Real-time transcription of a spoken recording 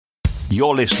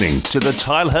You're listening to the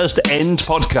Tilehurst End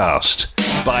podcast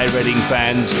by Reading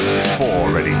fans for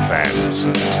Reading fans.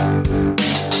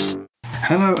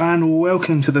 Hello and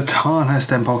welcome to the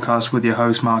Tilehurst End podcast with your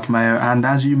host Mark Mayo. And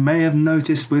as you may have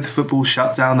noticed, with football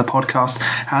shut down, the podcast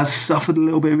has suffered a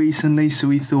little bit recently, so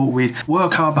we thought we'd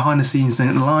work hard behind the scenes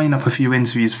and line up a few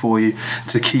interviews for you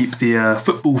to keep the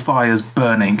football fires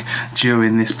burning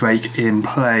during this break in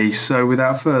play. So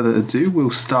without further ado,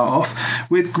 we'll start off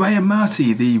with Graeme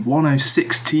Murty, the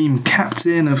 106 team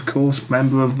captain, of course,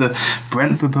 member of the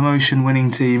Brentford promotion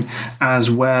winning team as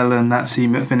well, and that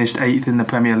team that finished 8th in the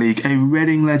Premier League. A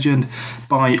Reading legend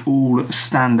by all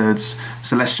standards.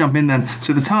 So let's jump in then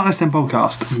to the Tilehurst End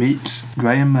podcast meets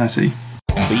Graeme Murty.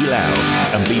 Be loud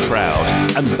and be proud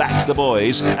and back the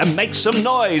boys and make some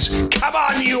noise. Come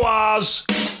on, you Rs!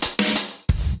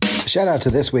 Shout out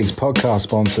to this week's podcast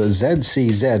sponsor,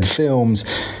 ZCZ Films,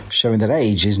 showing that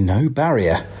age is no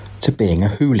barrier to being a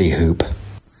hula hoop.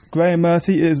 Graeme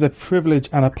Murty, it is a privilege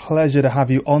and a pleasure to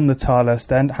have you on the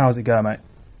Tilehurst End. How's it going, mate?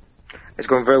 It's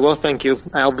going very well, thank you.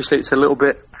 Obviously, it's a little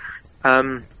bit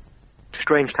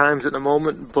strange times at the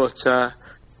moment, but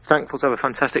thankful to have a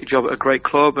fantastic job at a great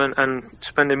club and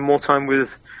spending more time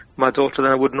with my daughter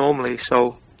than I would normally,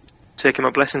 so taking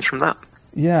my blessings from that.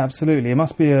 Yeah, absolutely. It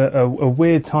must be a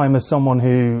weird time as someone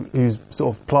who's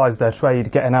sort of plies their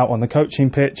trade, getting out on the coaching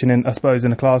pitch and I suppose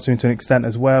in the classroom to an extent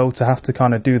as well, to have to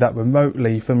kind of do that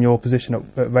remotely from your position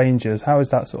at Rangers. How is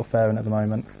that sort of faring at the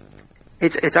moment?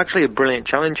 It's actually a brilliant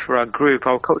challenge for our group.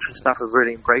 Our coaching staff have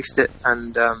really embraced it,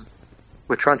 and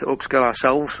we're trying to upskill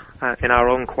ourselves in our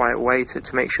own quiet way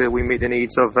to make sure we meet the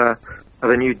needs of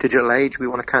a new digital age. We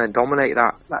want to kind of dominate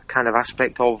that kind of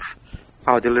aspect of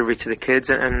our delivery to the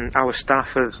kids, and our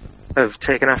staff have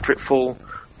taken after it full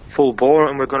bore,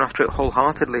 and we're going after it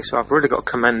wholeheartedly. So I've really got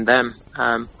to commend them,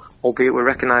 albeit we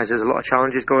recognise there's a lot of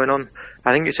challenges going on.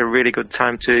 I think it's a really good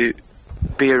time to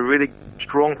be a really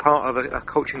strong part of a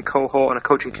coaching cohort and a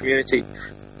coaching community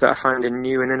that are finding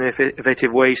new and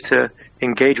innovative ways to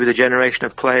engage with a generation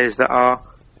of players that are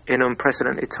in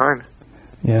unprecedented times.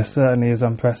 Yeah, certainly is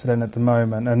unprecedented at the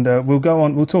moment, and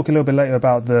we'll talk a little bit later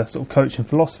about the sort of coaching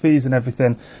philosophies and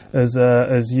everything. As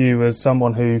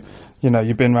someone who,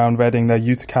 you've been around Reading, their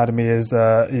youth academy is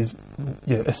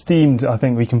esteemed, I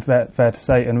think we can fair to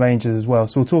say, and Rangers as well.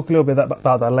 So we'll talk a little bit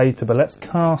about that later. But let's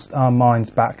cast our minds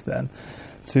back then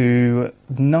to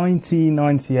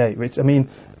 1998, which, I mean,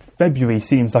 February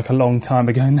seems like a long time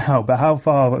ago now, but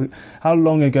how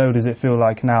long ago does it feel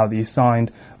like now that you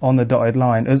signed on the dotted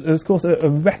line? As of course, a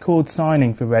record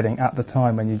signing for Reading at the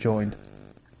time when you joined.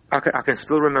 I can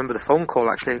still remember the phone call,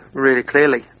 actually, really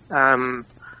clearly, from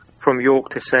York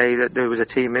to say that there was a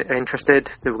team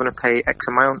interested, they were going to pay X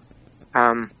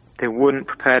amount. They weren't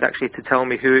prepared, actually, to tell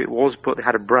me who it was, but they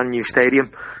had a brand new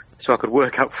stadium, so I could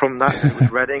work out from that it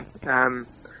was Reading.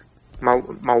 My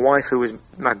wife, who was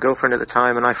my girlfriend at the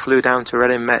time, and I flew down to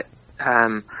Reading, met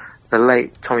the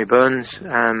late Tommy Burns.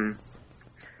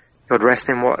 God rest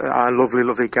him, what a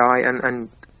lovely guy, and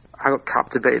I got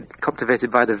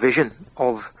captivated by the vision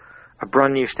of a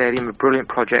brand new stadium, a brilliant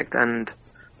project, and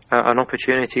an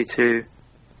opportunity to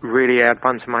really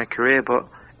advance my career. But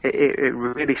it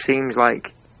really seems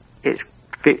like it's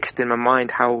fixed in my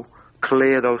mind how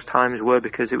clear those times were,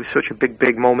 because it was such a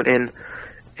big moment in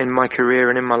my career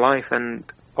and in my life, and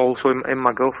also in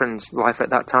my girlfriend's life at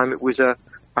that time. It was a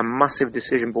massive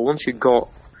decision, but once you got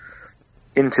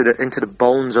into the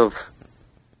bones of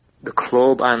the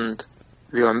club and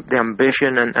the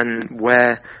ambition and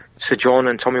where Sir John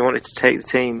and Tommy wanted to take the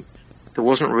team, there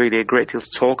wasn't really a great deal to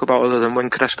talk about other than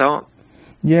when could I start.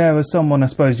 Yeah, as someone, I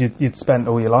suppose you'd spent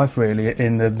all your life really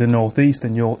in the North East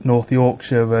and North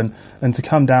Yorkshire, and to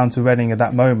come down to Reading at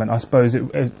that moment, I suppose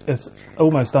it's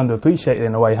almost underappreciated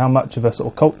in a way how much of a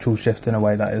sort of cultural shift in a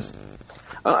way that is.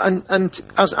 And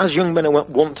as young men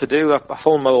want to do, I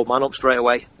phoned my old man up straight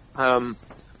away.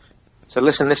 So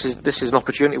listen, this is an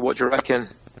opportunity. What do you reckon?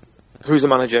 Who's the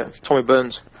manager? Tommy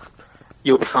Burns.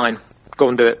 You'll be fine. Go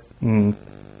and do it.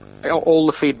 All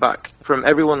the feedback from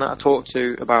everyone that I talked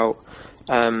to about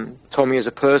Tommy as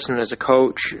a person, as a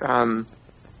coach,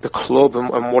 the club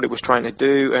and what it was trying to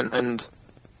do, and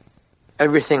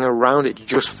everything around it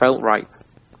just felt right,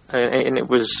 and it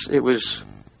was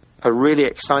a really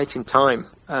exciting time.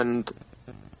 And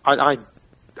I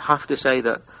have to say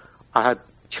that I had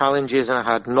challenges and I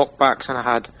had knockbacks and I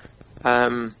had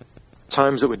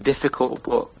times that were difficult,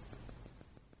 but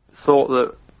thought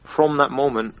that from that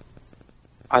moment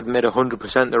I'd made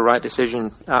 100% the right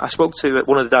decision. I spoke to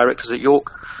one of the directors at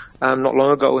York not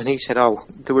long ago, and he said,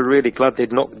 they were really glad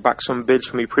they'd knocked back some bids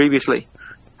for me previously,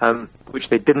 which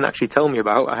they didn't actually tell me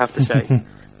about, I have to say.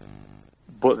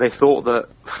 but they thought that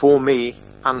for me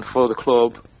and for the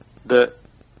club that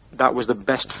was the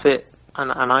best fit,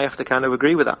 and I have to kind of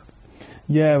agree with that.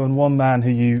 Yeah, and one man who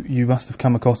you must have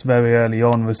come across very early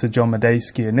on was Sir John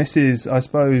Medeski, and this is, I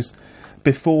suppose,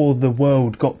 before the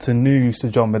world got to know Sir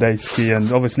John Medeski,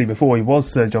 and obviously before he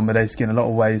was Sir John Medeski in a lot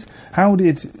of ways. How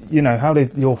did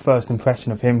your first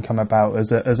impression of him come about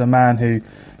as a man who,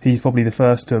 he's probably the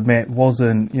first to admit,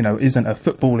 isn't a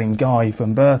footballing guy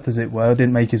from birth, as it were,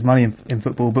 didn't make his money in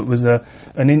football, but was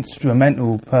an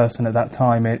instrumental person at that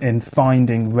time in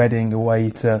finding Reading a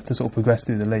way to sort of progress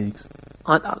through the leagues?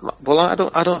 I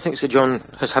don't think Sir John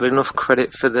has had enough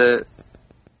credit for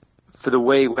the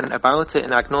way he went about it,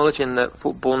 and acknowledging that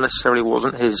football necessarily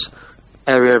wasn't his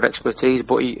area of expertise,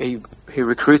 but he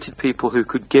recruited people who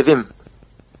could give him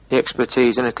the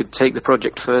expertise and who could take the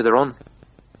project further on.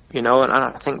 And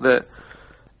I think that,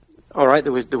 all right,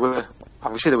 there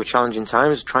were challenging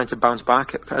times trying to bounce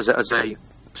back as a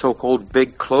so-called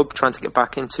big club, trying to get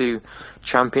back into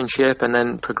Championship and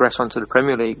then progress onto the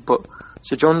Premier League. But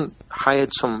Sir John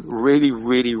hired some really,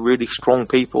 really, really strong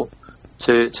people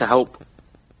to help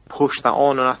push that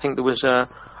on, and I think there was a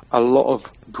lot of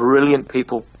brilliant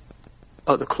people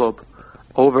at the club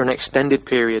over an extended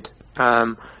period.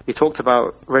 He talked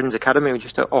about Reading's Academy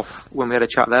just off when we had a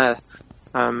chat there.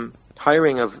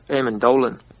 Hiring of Eamon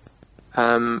Dolan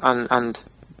and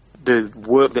the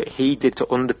work that he did to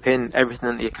underpin everything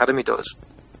that the academy does,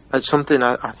 that's something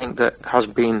I think that has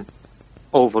been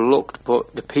overlooked.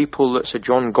 But the people that Sir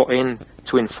John got in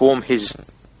to inform his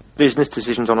business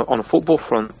decisions on a football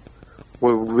front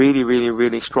were really, really,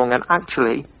 really strong, and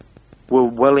actually were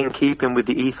well in keeping with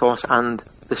the ethos and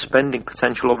the spending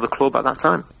potential of the club at that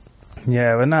time.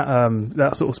 Yeah, and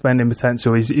that sort of spending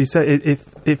potential, you said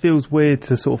it feels weird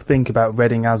to sort of think about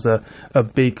Reading as a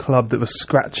big club that was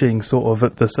scratching sort of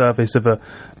at the surface of a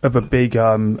big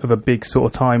sort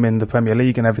of time in the Premier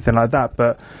League and everything like that.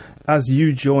 But as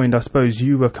you joined, I suppose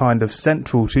you were kind of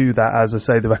central to that, as I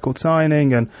say, the record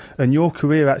signing, and your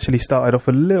career actually started off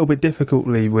a little bit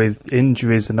difficultly with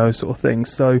injuries and those sort of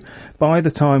things. So by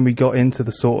the time we got into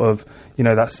the sort of,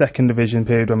 that second division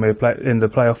period when we were in the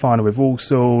playoff final with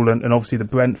Walsall and obviously the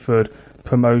Brentford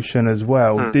promotion as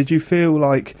well, did you feel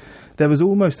like there was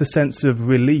almost a sense of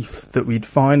relief that we'd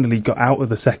finally got out of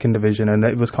the second division and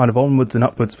it was kind of onwards and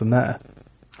upwards from there?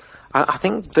 I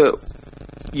think that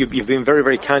you've been very,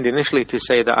 very kind initially to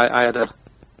say that I had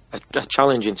a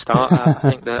challenging start. I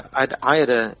think that I had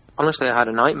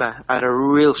a nightmare. I had a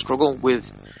real struggle with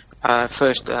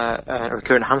first a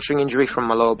recurrent hamstring injury from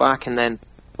my lower back, and then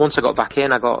once I got back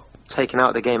in, I got taken out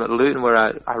of the game at Luton where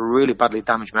I really badly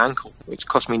damaged my ankle, which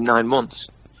cost me 9 months.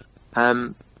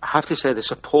 I have to say the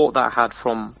support that I had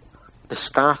from the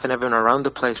staff and everyone around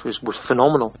the place was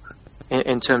phenomenal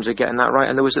in terms of getting that right.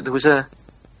 And there was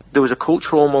a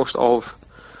culture almost of,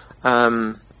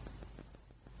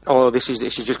 this is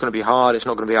just going to be hard. It's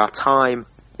not going to be our time.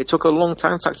 It took a long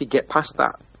time to actually get past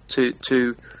that,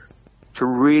 to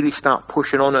really start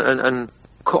pushing on and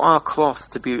cut our cloth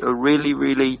to be a really,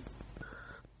 really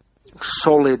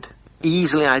solid,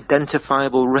 easily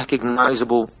identifiable,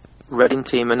 recognisable Reading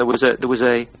team. And there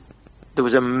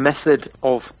was a method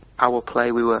of our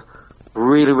play. We were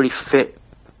really, really fit,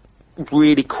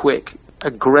 really quick,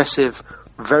 aggressive,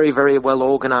 very, very well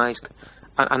organised,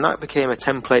 and that became a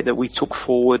template that we took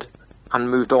forward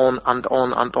and moved on and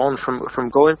on and on from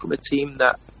going from a team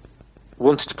that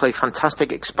wanted to play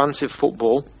fantastic, expansive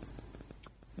football,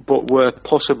 but were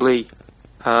possibly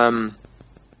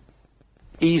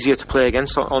easier to play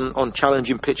against on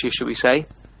challenging pitches, should we say.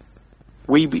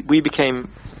 We became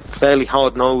fairly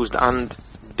hard-nosed and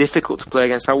difficult to play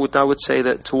against. I would say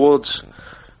that towards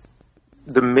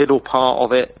the middle part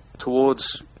of it,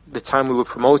 towards the time we were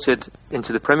promoted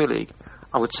into the Premier League,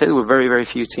 I would say there were very, very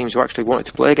few teams who actually wanted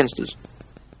to play against us.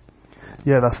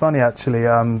 Yeah, that's funny actually.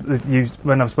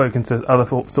 When I've spoken to other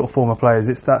sort of former players,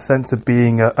 it's that sense of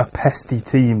being a pesty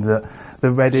team that the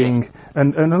Reading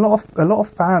and a lot of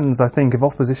fans, I think, of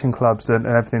opposition clubs and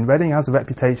everything. Reading has a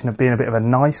reputation of being a bit of a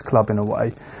nice club in a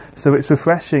way, so it's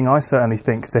refreshing, I certainly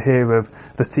think, to hear of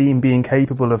the team being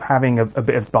capable of having a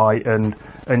bit of bite and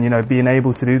being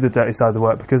able to do the dirty side of the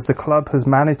work, because the club has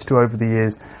managed to, over the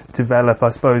years, develop, I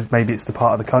suppose maybe it's the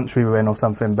part of the country we're in or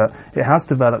something, but it has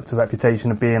developed a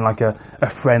reputation of being like a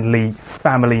friendly,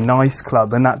 family, nice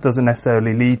club, and that doesn't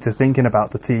necessarily lead to thinking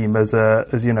about the team as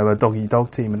a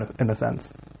dog-eat-dog team in a sense.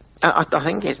 I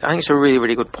think it's a really,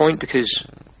 really good point, because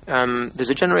there's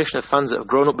a generation of fans that have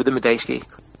grown up with the Medeski.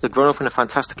 They've grown up in a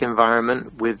fantastic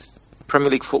environment with Premier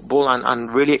League football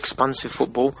and really expansive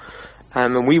football,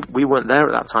 and we weren't there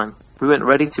at that time. We weren't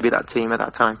ready to be that team at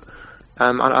that time.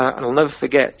 And I'll never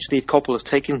forget Steve Coppell has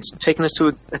taken us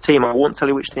to a team. I won't tell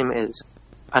you which team it is.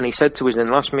 And he said to us in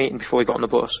the last meeting before he got on the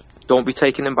bus, "Don't be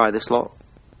taken in by this lot.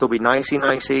 They'll be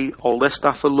nicey. All their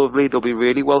staff are lovely. They'll be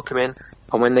really welcoming.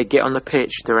 And when they get on the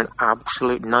pitch, they're an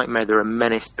absolute nightmare. They're a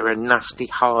menace. They're a nasty,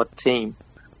 hard team."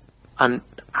 And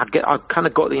I kind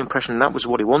of got the impression that was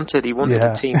what he wanted. He wanted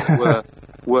a team that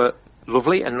were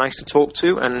lovely and nice to talk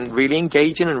to and really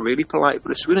engaging and really polite.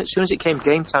 But as soon as it came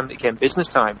game time, it came business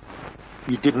time,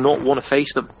 you did not want to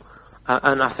face them.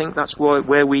 And I think that's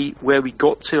where we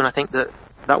got to. And I think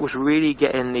that was really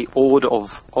getting the order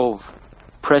of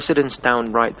precedence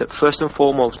down right. That first and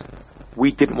foremost,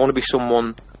 we didn't want to be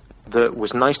someone that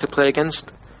was nice to play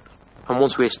against. And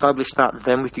once we established that,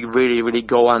 then we could really, really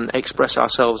go and express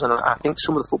ourselves. And I think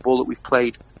some of the football that we've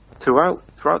played throughout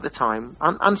the time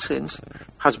and since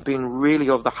has been really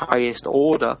of the highest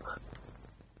order.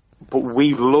 But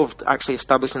we loved actually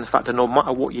establishing the fact that no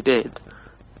matter what you did,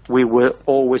 we were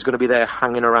always going to be there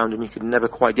hanging around, and you could never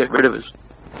quite get rid of us.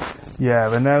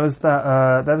 Yeah, and there was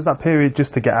that period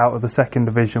just to get out of the second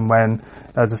division when,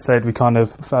 as I said, we kind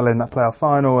of fell in that playoff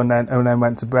final and then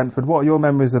went to Brentford. What are your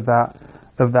memories of that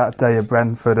day at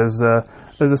Brentford as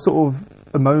a sort of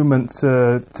a moment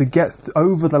to get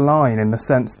over the line, in the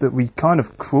sense that we kind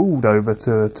of crawled over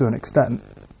to an extent?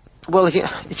 Well, if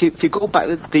you go back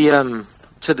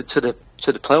to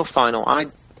the playoff final,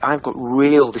 I've got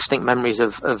real distinct memories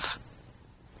of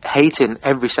hating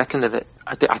every second of it.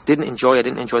 I didn't enjoy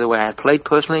the way I played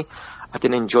personally. I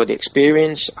didn't enjoy the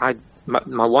experience.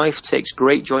 My wife takes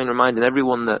great joy in reminding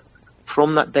everyone that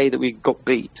from that day that we got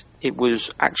beat, it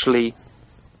was actually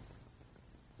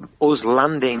us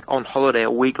landing on holiday a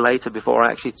week later before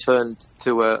I actually turned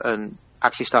to her and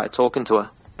actually started talking to her.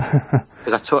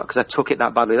 Because I took it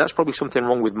that badly. That's probably something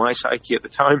wrong with my psyche at the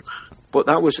time, but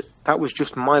that was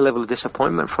just my level of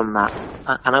disappointment from that.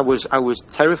 And I was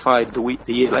terrified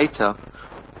the year later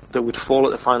that we'd fall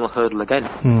at the final hurdle again.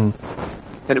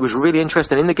 And it was really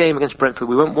interesting. In the game against Brentford,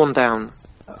 we went one down.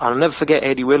 I'll never forget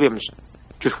Eddie Williams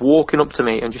just walking up to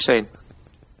me and just saying,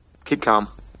 "Keep calm.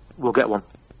 We'll get one.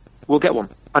 We'll get one."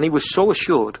 And he was so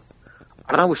assured.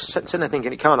 And I was sitting there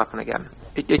thinking, it can't happen again.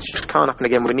 It just can't happen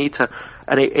again. We need to.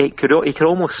 And he could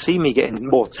almost see me getting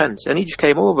more tense. And he just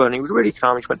came over and he was really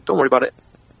calm. He just went, "Don't worry about it.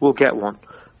 We'll get one."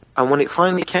 And when it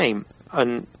finally came,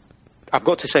 and I've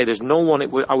got to say, there's no one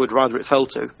I would rather it fell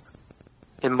to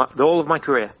in all of my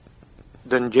career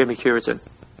than Jamie Curitan.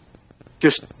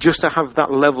 Just to have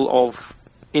that level of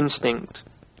instinct.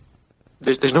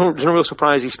 There's no real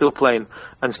surprise he's still playing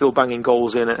and still banging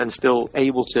goals in and still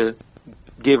able to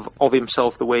give of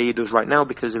himself the way he does right now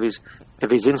because of his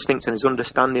instincts and his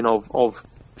understanding of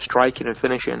striking and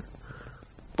finishing.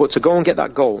 But to go and get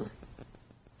that goal,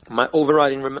 my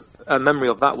overriding memory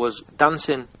of that was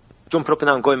dancing, jumping up and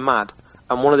down, going mad,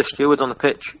 and one of the stewards on the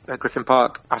pitch at Griffin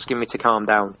Park asking me to calm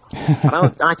down.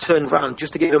 And I turned round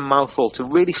just to give him a mouthful, to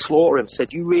really slaughter him,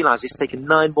 said, "You realise it's taken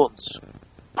 9 months,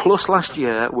 plus last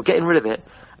year, we're getting rid of it."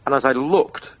 And as I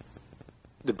looked,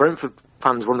 the Brentford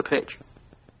fans were on the pitch.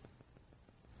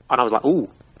 And I was like, "Ooh,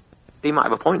 he might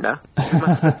have a point there.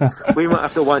 We might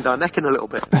have to wind our neck in a little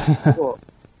bit."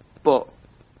 But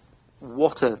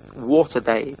what a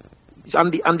day!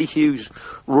 Andy Hughes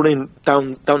running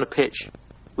down the pitch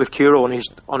with Curo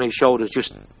on his shoulders.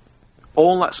 Just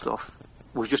all that stuff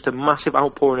was just a massive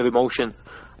outpouring of emotion,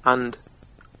 and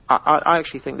I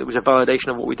actually think that was a validation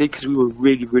of what we did because we were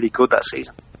really, really good that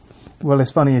season. Well,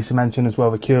 it's funny you should mention as well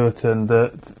with Curitan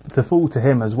that to fall to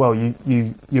him as well.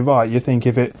 You're right. You think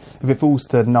if it falls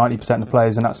to 90% of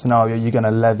players in that scenario, you're going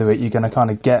to leather it. You're going to kind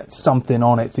of get something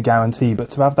on it to guarantee. But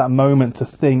to have that moment to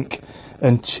think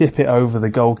and chip it over the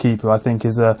goalkeeper, I think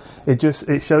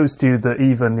it shows to you that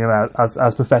even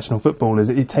as professional footballers,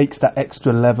 it takes that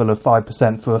extra level of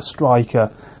 5% for a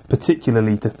striker,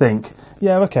 particularly to think,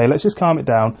 yeah, okay, let's just calm it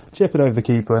down, chip it over the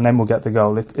keeper, and then we'll get the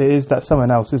goal. It is that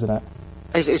someone else, isn't it?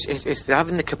 It's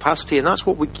having the capacity, and that's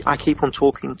what I keep on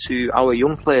talking to our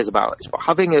young players about. It's about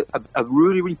having a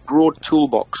really, really broad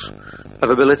toolbox of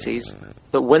abilities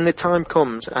that when the time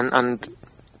comes and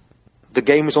the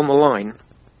game is on the line,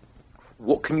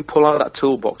 what can you pull out of that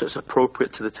toolbox that's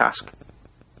appropriate to the task?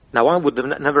 Now, I would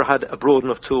have never had a broad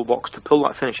enough toolbox to pull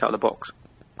that finish out of the box.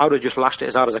 I would have just lashed it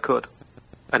as hard as I could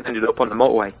and ended up on the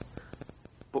motorway.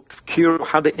 But Curo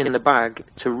had it in the bag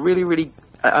to really, really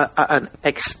an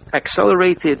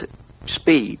accelerated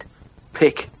speed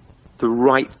pick the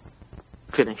right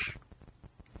finish.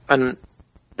 And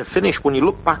the finish, when you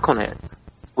look back on it,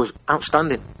 was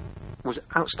outstanding.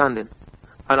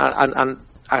 And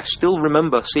I still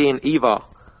remember seeing Ivar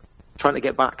trying to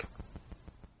get back.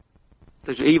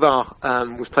 Ivar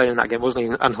was playing in that game, wasn't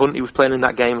he? And Hunty was playing in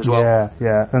that game as well.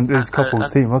 Yeah, and it was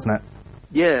Couples' team, wasn't it?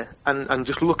 Yeah, and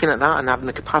just looking at that and having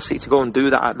the capacity to go and do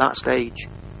that at that stage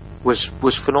was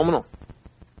phenomenal.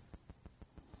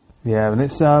 Yeah, and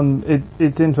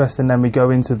it's interesting. Then we go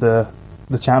into the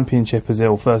Championship as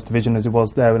or First Division as it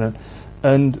was there,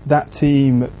 and that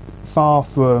team far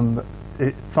from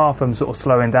sort of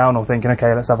slowing down or thinking,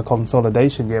 okay, let's have a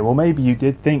consolidation year. Well, maybe you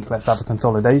did think let's have a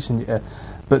consolidation year,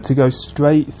 but to go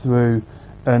straight through,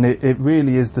 and it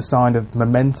really is the sign of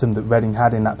momentum that Reading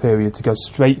had in that period to go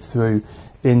straight through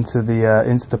into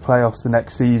the playoffs the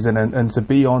next season, and to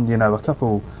be on a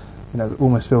couple. It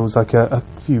almost feels like a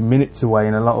few minutes away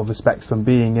in a lot of respects from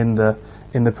being in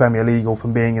the Premier League or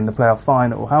from being in the playoff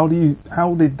final. How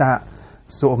did that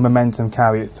sort of momentum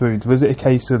carry it through? Was it a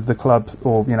case of the club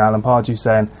or Alan Pardew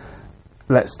saying,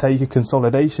 let's take a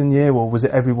consolidation year, or was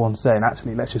it everyone saying,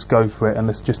 actually, let's just go for it and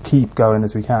let's just keep going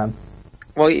as we can?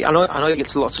 Well, I know it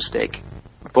gets lots of stick,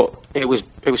 but it was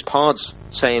Pards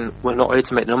saying, we're not here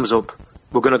to make numbers up.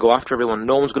 We're going to go after everyone.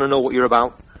 No one's going to know what you're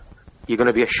about. You're going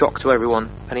to be a shock to everyone.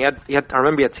 And I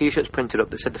remember he had T-shirts printed up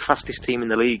that said the fastest team in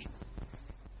the league.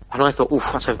 And I thought,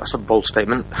 that's a bold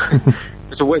statement.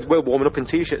 So we're warming up in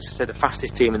T-shirts that said the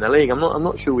fastest team in the league. I'm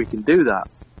not sure we can do that.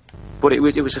 But it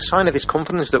was a sign of his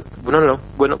confidence that no,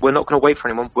 we're not going to wait for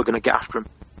anyone. We're going to get after him.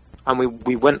 And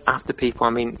we went after people. I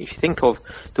mean, if you think of,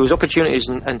 there was opportunities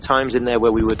and times in there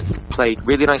where we would play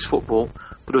really nice football,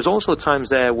 but there was also times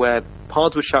there where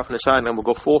Pards would shout from the sideline, we'd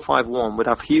go 4-5-1, we'd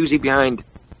have Hughesy behind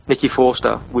Nicky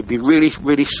Forster, would be really,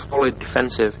 really solid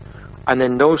defensive, and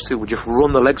then those two would just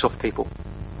run the legs off people.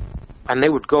 And they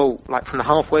would go like from the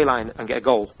halfway line and get a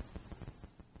goal.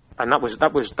 And that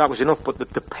was enough, but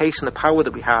the pace and the power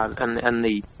that we had and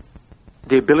the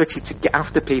ability to get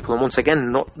after people and once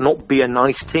again not be a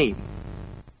nice team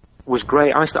was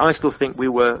great. I still think we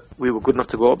were good enough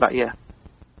to go up that year.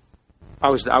 I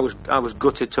was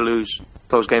gutted to lose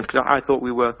those games because I thought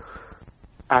we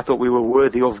were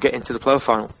worthy of getting to the playoff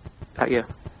final that year.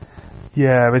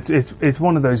 Yeah, it's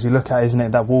one of those you look at, isn't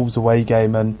it? That Wolves away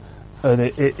game, and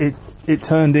it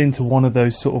turned into one of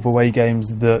those sort of away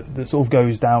games that sort of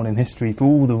goes down in history for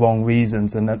all the wrong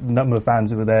reasons, and a number of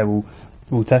fans who were there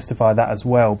will testify that as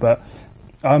well. But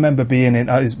I remember being in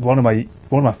it was one of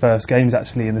my first games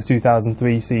actually in the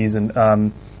 2003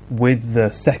 season with the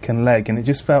second leg, and it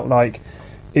just felt like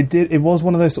it was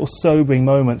one of those sort of sobering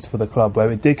moments for the club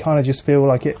where it did kind of just feel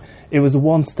like it was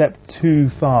one step too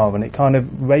far, and it kind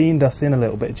of reined us in a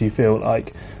little bit, do you feel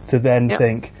like, to then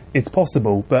think it's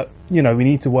possible, but we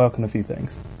need to work on a few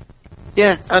things.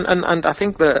 Yeah, and I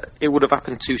think that it would have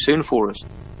happened too soon for us.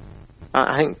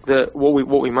 I think that what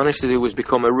we managed to do was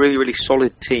become a really, really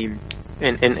solid team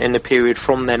in the period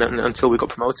from then until we got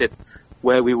promoted,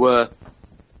 where we were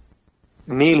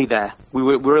nearly there. We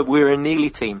were a nearly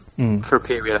team for a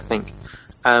period, I think.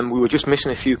 We were just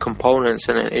missing a few components,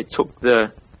 and it took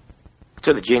the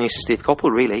genius of Steve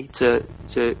Coppell really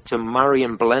to marry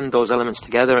and blend those elements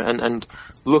together, and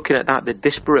looking at that, the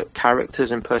disparate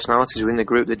characters and personalities within the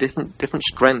group, the different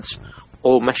strengths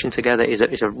all meshing together is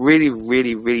a really,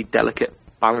 really, really delicate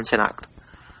balancing act.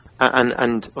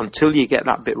 And until you get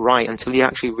that bit right, until you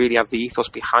actually really have the ethos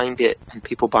behind it and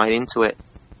people buying into it,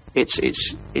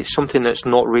 it's something that's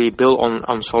not really built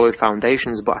on solid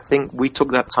foundations. But I think we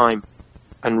took that time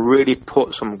and really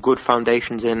put some good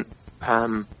foundations in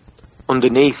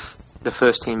underneath the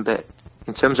first team bit,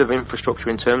 in terms of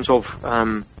infrastructure, in terms of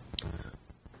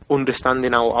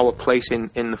understanding our place in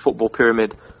the football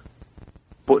pyramid,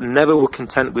 but never were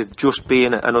content with just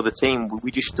being another team.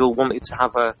 We just still wanted to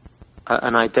have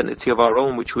an identity of our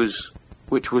own, which was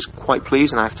quite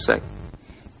pleasing, I have to say.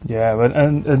 Yeah,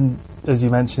 and as you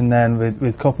mentioned then,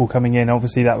 with Coppell coming in,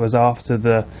 obviously that was after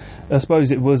I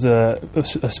suppose it was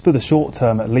for the short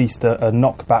term at least, a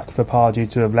knockback for Pardew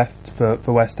to have left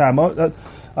for West Ham.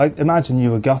 I imagine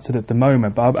you were gutted at the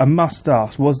moment, but I must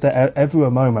ask, was there ever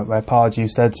a moment where Pardew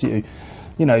said to you,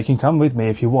 you can come with me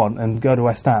if you want and go to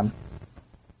West Ham?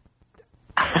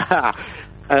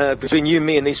 Between you,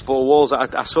 me, and these four walls,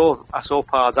 I saw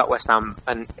Pards at West Ham,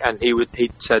 and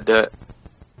he said that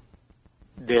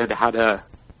they had a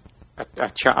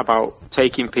chat about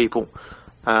taking people,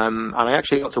 and I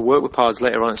actually got to work with Pards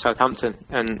later on at Southampton,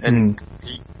 and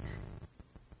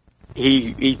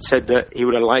he said that he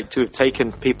would have liked to have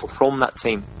taken people from that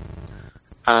team,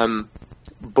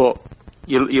 but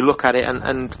you look at it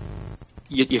and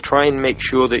you try and make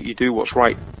sure that you do what's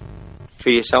right for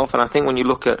yourself. And I think when you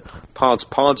look at Pards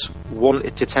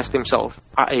wanted to test himself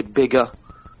at a bigger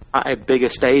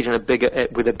stage and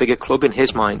with a bigger club in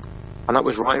his mind, and that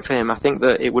was right for him. I think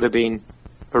that it would have been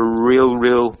a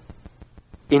real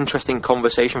interesting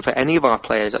conversation for any of our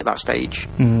players at that stage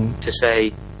to say,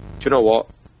 do you know what,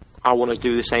 I want to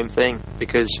do the same thing,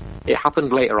 because it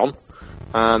happened later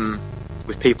on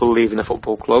with people leaving the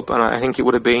football club, and I think it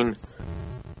would have been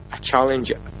a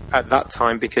challenge at that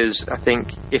time, because I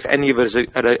think if any of us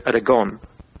had gone,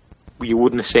 you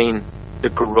wouldn't have seen the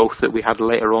growth that we had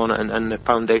later on, and the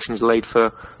foundations laid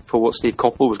for what Steve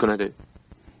Coppell was going to do.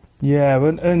 Yeah,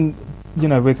 and you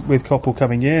know, with Coppell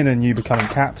coming in and you becoming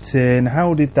captain,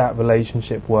 how did that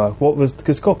relationship work?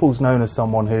 Because Coppell's known as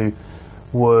someone who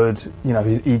would, you know,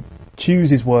 he choose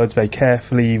his words very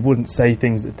carefully, he wouldn't say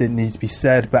things that didn't need to be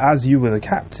said, but as you were the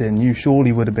captain, you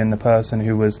surely would have been the person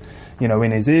who was, you know,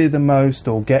 in his ear the most,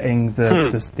 or getting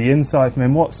the insight from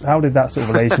him. How did that sort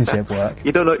of relationship work?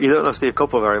 You don't know Steve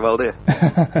Coppell very well, do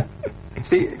you?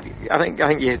 See, I think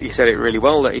you said it really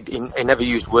well, that he never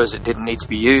used words that didn't need to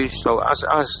be used. So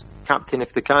as captain,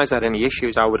 if the guys had any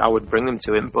issues, I would bring them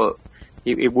to him, but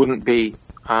it wouldn't be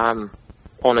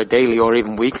on a daily or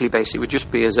even weekly basis. It would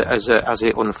just be as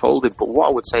it unfolded. But what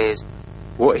I would say is,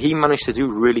 what he managed to do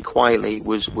really quietly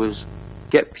was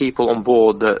get people on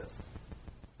board that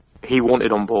he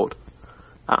wanted on board,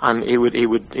 and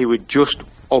he would just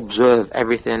observe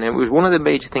everything. It was one of the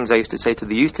major things I used to say to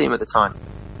the youth team at the time.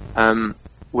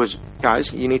 Was,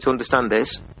 guys, you need to understand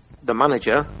this. The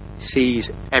manager sees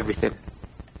everything.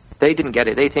 They didn't get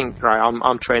it. They think, right,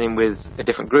 I'm training with a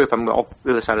different group. I'm off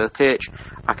the other side of the pitch.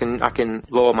 I can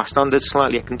lower my standards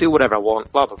slightly. I can do whatever I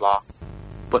want. Blah blah blah.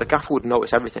 But the gaffer would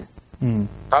notice everything.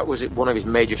 That was one of his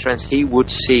major strengths. He would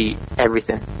see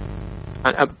everything,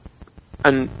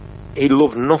 and he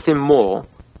loved nothing more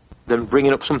than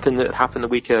bringing up something that had happened the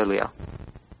week earlier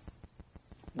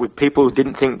with people who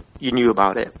didn't think you knew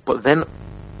about it. But then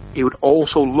he would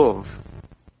also love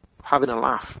having a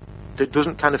laugh that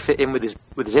doesn't kind of fit in with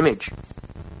his image.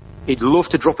 He'd love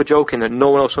to drop a joke in that no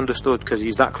one else understood because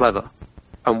he's that clever,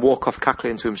 and walk off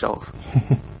cackling to himself.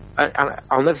 and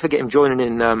I'll never forget him joining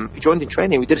in. He joined in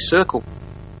training. We did a circle,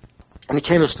 and he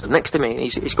came and stood next to me. And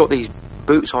he's got these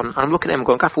boots on, and I'm looking at him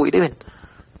going, "Gaffer, what are you doing?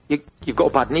 You've got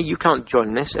a bad knee. You can't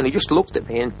join this." And he just looked at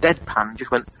me and deadpan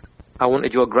just went, "I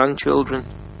wanted your grandchildren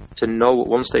to know at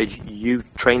one stage you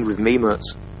trained with me,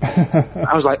 Murts."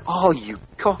 I was like, "Oh, you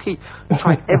cocky!" I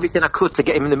tried everything I could to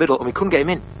get him in the middle, and we couldn't get him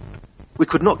in. We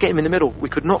could not get him in the middle. We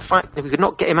could not fight. We could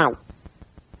not get him out.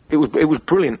 It was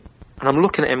brilliant. And I'm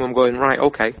looking at him and I'm going, right,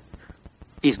 okay.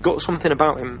 He's got something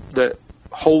about him that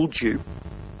holds you.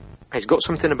 He's got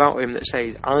something about him that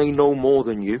says, I know more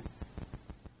than you.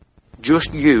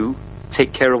 Just you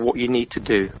take care of what you need to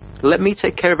do. Let me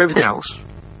take care of everything else.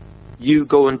 You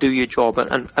go and do your job.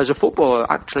 And as a footballer,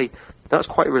 actually, that's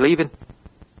quite relieving.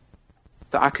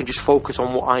 That I can just focus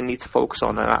on what I need to focus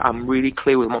on. And I'm really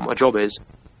clear with what my job is.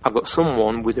 I've got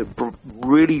someone with a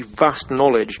really vast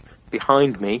knowledge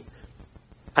behind me,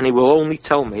 and he will only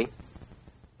tell me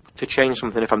to change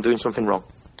something if I'm doing something wrong.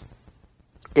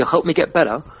 He'll help me get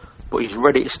better, but he's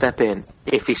ready to step in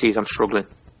if he sees I'm struggling.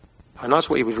 And that's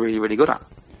what he was really, really good at.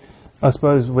 I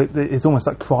suppose it's almost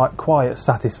like quiet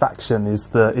satisfaction is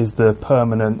the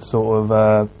permanent sort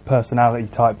of personality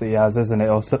type that he has, isn't it?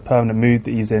 Or permanent mood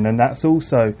that he's in. And that's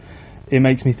also, it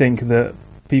makes me think that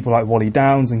people like Wally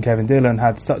Downs and Kevin Dillon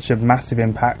had such a massive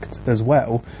impact as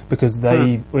well, because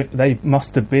they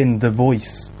must have been the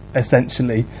voice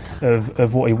essentially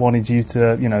of what he wanted you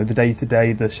to, you know, the day to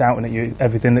day, the shouting at you,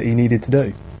 everything that he needed to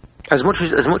do. As much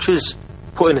as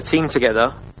putting a team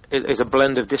together is a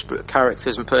blend of disparate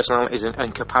characters and personalities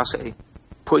and capacity,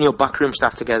 putting your backroom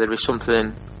staff together is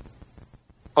something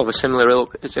of a similar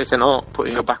ilk. It's an art,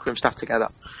 putting your backroom staff together,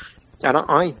 and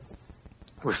I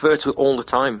refer to it all the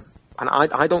time. And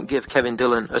I don't give Kevin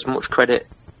Dillon as much credit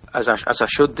as I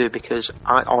should do, because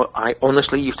I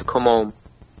honestly used to come home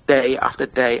day after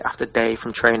day after day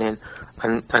from training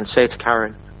and say to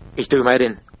Karen, he's doing my head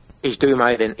in. He's doing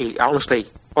my head in. Honestly,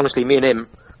 me and him,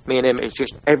 it's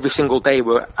just every single day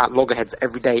we're at loggerheads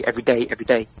every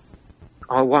day.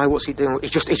 Oh, why? What's he doing?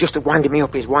 It's just winding me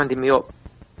up. He's winding me up.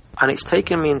 And it's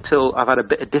taken me until I've had a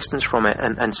bit of distance from it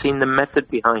and seen the method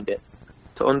behind it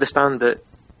to understand that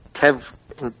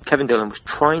Kevin Dillon was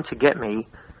trying to get me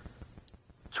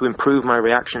to improve my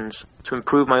reactions, to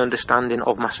improve my understanding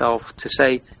of myself, to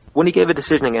say, when he gave a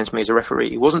decision against me as a referee,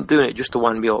 he wasn't doing it just to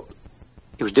wind me up.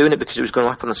 He was doing it because it was going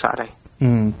to happen on Saturday.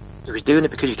 He was doing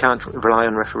it because you can't rely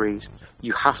on referees.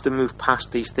 You have to move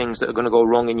past these things that are going to go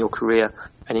wrong in your career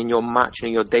and in your match and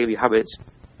in your daily habits,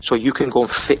 so you can go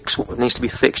and fix what needs to be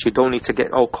fixed. You don't need to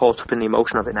get all caught up in the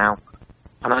emotion of it now.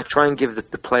 And I try and give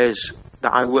the players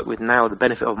that I work with now the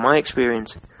benefit of my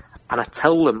experience and I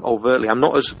tell them overtly. I'm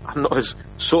not as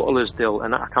subtle as Dill,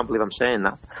 and I can't believe I'm saying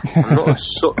that. I'm not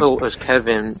as subtle as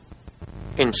Kevin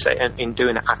in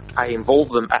doing it. I involve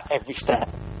them at every step,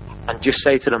 and just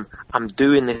say to them, I'm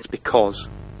doing this because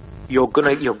you're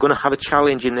gonna have a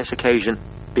challenge in this occasion,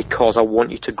 because I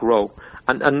want you to grow,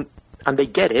 and they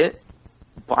get it.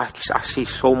 But I see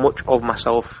so much of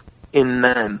myself in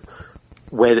them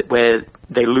where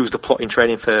they lose the plot in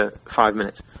training for 5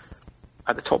 minutes.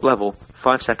 At the top level,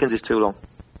 5 seconds is too long.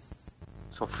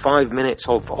 So 5 minutes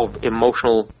of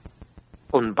emotional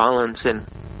unbalancing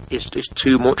is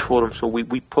too much for them. So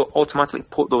we automatically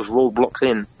put those roadblocks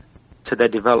in to their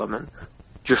development,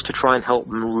 just to try and help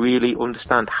them really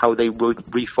understand how they would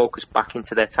refocus back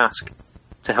into their task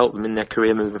to help them in their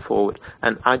career moving forward.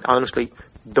 And I honestly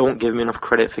don't give me enough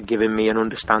credit for giving me an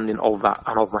understanding of that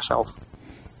and of myself.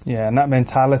 Yeah, and that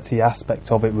mentality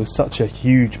aspect of it was such a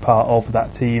huge part of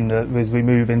that team, that as we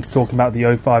move into talking about the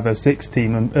 05-06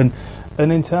 team,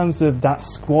 and in terms of that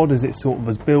squad as it sort of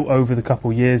was built over the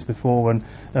couple of years before,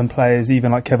 and players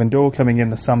even like Kevin Doyle coming in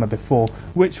the summer before,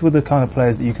 which were the kind of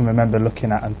players that you can remember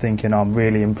looking at and thinking, I'm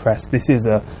really impressed. This is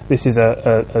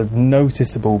a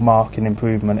noticeable marking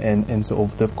improvement in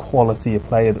sort of the quality of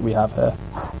player that we have here.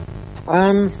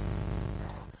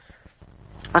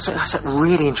 That's a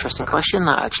really interesting question,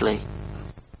 that, actually,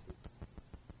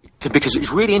 because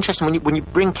it's really interesting when you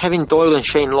bring Kevin Doyle and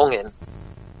Shane Long in.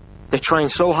 They're trying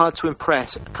so hard to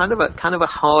impress, kind of a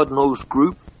hard-nosed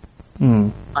group,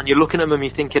 and you're looking at them and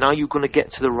you're thinking, are you going to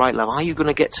get to the right level? Are you going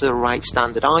to get to the right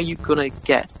standard? Are you going to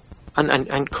get?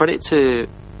 And credit to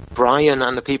Brian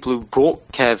and the people who brought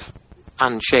Kev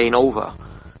and Shane over,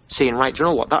 saying, right, do you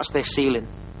know what? That's their ceiling.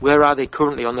 Where are they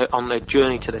currently on their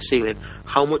journey to their ceiling?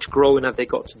 How much growing have they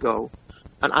got to go?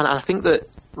 And I think that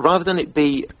rather than it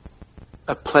be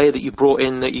a player that you brought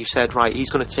in that you said, right, he's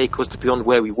going to take us to beyond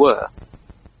where we were,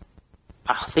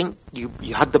 I think you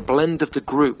had the blend of the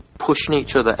group pushing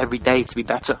each other every day to be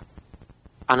better,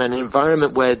 and an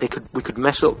environment where we could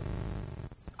mess up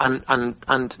and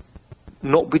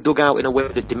not be dug out in a way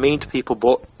that demeaned people,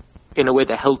 but in a way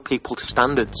that held people to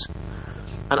standards.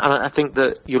 And I think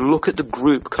that you look at the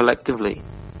group collectively,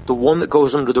 the one that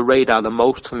goes under the radar the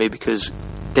most for me, because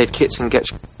Dave Kitson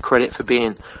gets credit for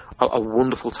being a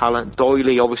wonderful talent.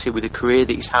 Doyley, obviously, with the career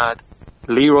that he's had.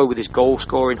 Leroy with his goal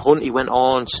scoring. Hunty went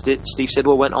on. Steve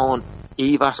Sidwell went on.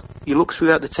 Evas. You look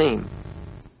throughout the team,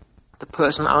 the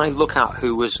person I look at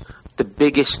who was the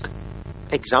biggest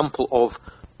example of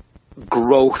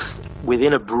growth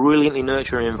within a brilliantly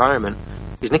nurturing environment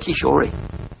is Nicky Shorey.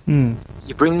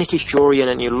 You bring Nicky Shorey in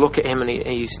and you look at him, and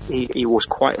he was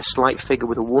quite a slight figure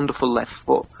with a wonderful left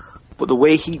foot, but the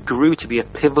way he grew to be a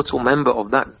pivotal member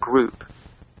of that group,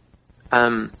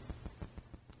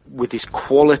 with his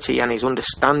quality and his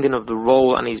understanding of the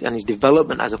role and his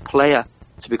development as a player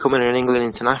to becoming an England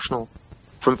international,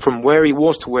 from where he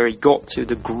was to where he got to,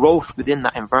 the growth within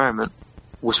that environment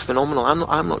was phenomenal.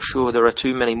 I'm not sure there are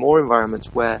too many more environments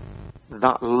where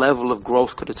that level of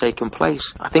growth could have taken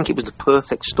place. I think it was the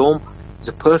perfect storm. It was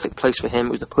a perfect place for him.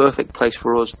 It was the perfect place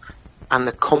for us. And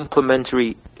the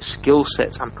complementary skill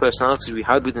sets and personalities we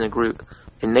had within the group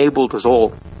enabled us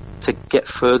all to get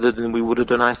further than we would have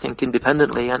done, I think,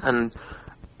 independently. And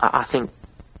I think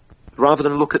rather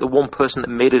than look at the one person that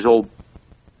made us all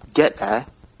get there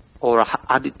or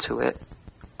added to it,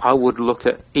 I would look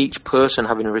at each person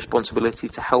having a responsibility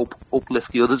to help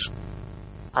uplift the others.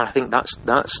 And I think that's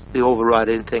the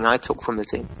overriding thing I took from the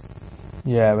team.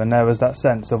 Yeah, and there was that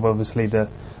sense of obviously the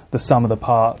sum of the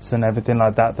parts and everything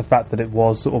like that. The fact that it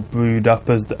was sort of brewed up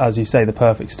as you say, the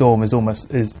perfect storm is almost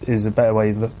is a better way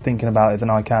of thinking about it than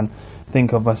I can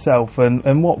think of myself.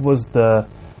 And what was the,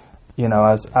 you know,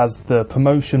 as the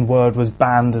promotion word was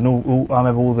banned and all I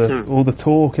remember all the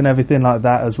talk and everything like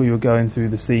that as we were going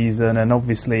through the season. And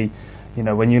obviously, you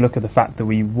know, when you look at the fact that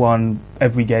we won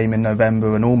every game in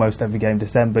November and almost every game in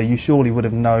December, you surely would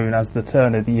have known as the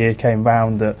turn of the year came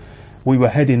round that we were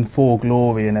heading for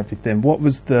glory and everything.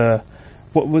 Was there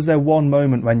one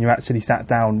moment when you actually sat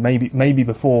down, maybe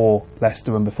before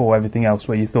Leicester and before everything else,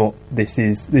 where you thought this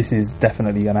is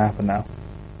definitely going to happen now?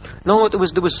 No, there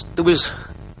was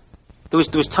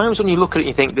times when you look at it and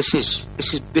you think this is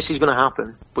going to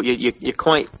happen, but you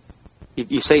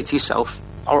say it to yourself.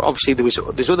 Or obviously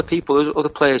there's other people, there's other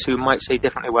players who might say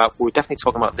differently. Well, we're definitely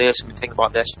talking about this and we're thinking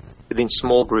about this within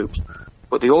small groups.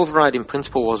 But the overriding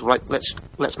principle was, right, let's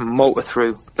motor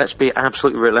through. Let's be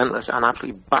absolutely relentless and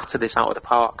absolutely batter this out of the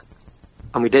park.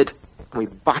 And we did. And we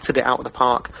battered it out of the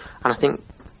park. And I think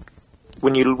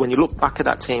when you look back at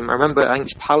that team, I think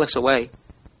it's Palace away,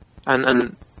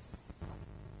 and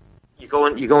you go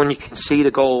and you can see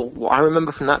the goal. What I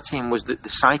remember from that team was the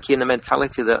psyche and the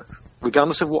mentality that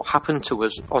regardless of what happened to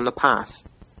us on the path,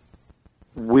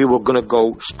 we were going to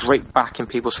go straight back in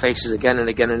people's faces again and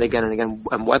again and again and again.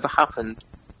 And whatever happened,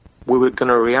 we were going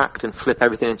to react and flip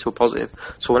everything into a positive.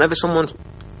 So whenever someone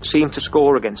seemed to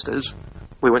score against us,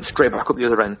 we went straight back up the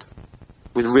other end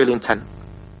with real intent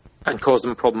and caused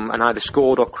them a problem and either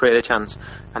scored or created a chance.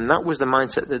 And that was the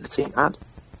mindset that the team had.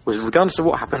 Was regardless of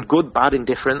what happened, good, bad,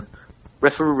 indifferent,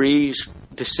 referees,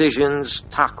 decisions,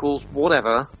 tackles,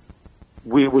 whatever,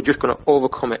 we were just going to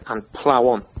overcome it and plough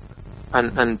on.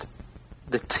 And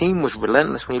the team was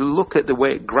relentless. When you look at the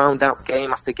way it ground out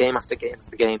game after game after game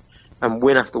after game and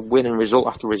win after win and result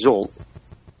after result,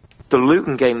 the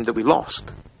Luton game that we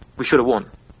lost, we should have won.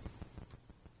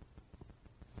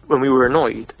 When we were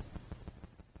annoyed,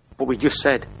 but we just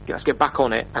said, yeah, let's get back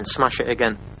on it and smash it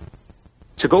again.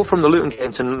 To go from the Luton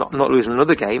game to not losing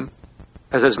another game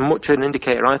is as much an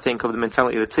indicator, I think, of the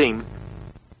mentality of the team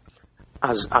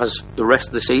as the rest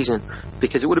of the season,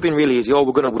 because it would have been really easy. Oh,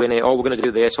 we're going to win it. Oh, we're going to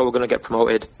do this. Oh, we're going to get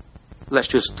promoted. Let's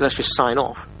just sign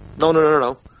off.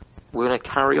 No. We're going to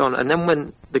carry on. And then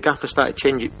when the gaffer started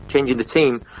changing the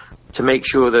team to make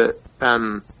sure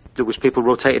that there was people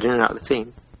rotated in and out of the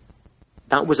team,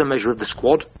 that was a measure of the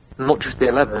squad, not just the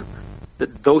 11.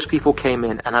 That those people came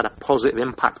in and had a positive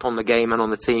impact on the game and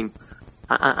on the team,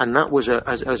 and that was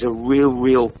a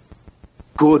real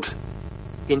good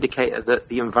indicator that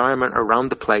the environment around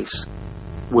the place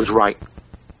was right.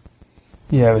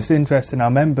 Yeah, it's interesting. I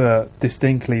remember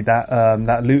distinctly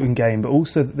that Luton game, but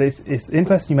also it's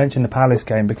interesting you mentioned the Palace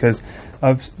game, because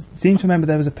I seem to remember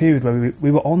there was a period where we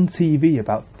were on TV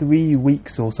about 3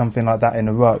 weeks or something like that in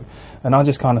a row, and I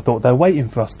just kind of thought, they're waiting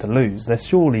for us to lose. They're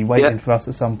surely waiting for us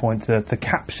at some point to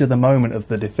capture the moment of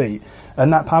the defeat.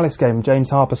 And that Palace game, James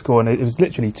Harper scored, and it was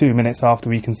literally 2 minutes after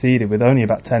we conceded with only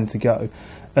about 10 to go.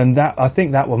 And that, I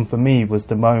think that one for me was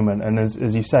the moment, and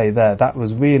as you say there, that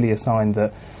was really a sign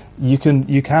that you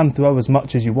can throw as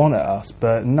much as you want at us,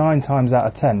 but 9 times out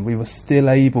of 10 we were still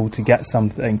able to get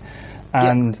something,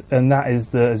 and that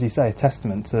is, as you say, a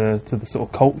testament to the sort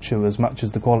of culture as much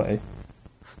as the quality.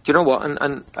 Do you know what?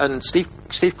 And Steve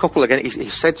Coppell again, he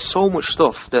said so much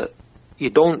stuff that you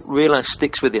don't realise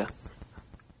sticks with you.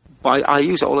 But I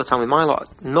use it all the time with my lot.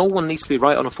 No one needs to be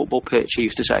right on a football pitch, he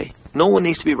used to say. No one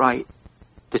needs to be right.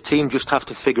 The team just have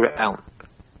to figure it out.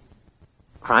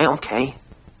 Right? Okay.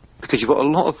 Because you've got a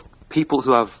lot of people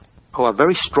who are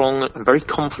very strong and very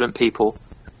confident people,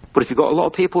 but if you've got a lot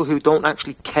of people who don't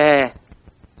actually care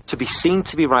to be seen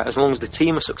to be right as long as the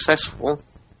team are successful,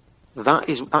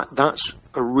 that's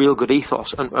a real good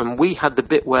ethos. And we had the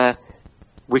bit where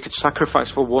we could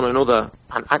sacrifice for one another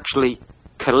and actually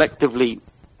collectively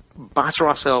batter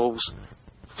ourselves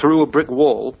through a brick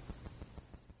wall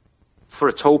for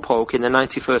a toe poke in the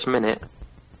 91st minute,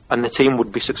 and the team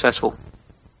would be successful.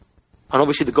 And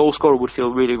obviously the goal scorer would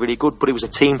feel really, really good, but it was a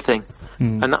team thing.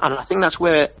 And I think that's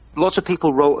where lots of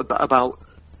people wrote about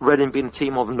Reading being a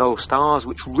team of no stars,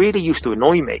 which really used to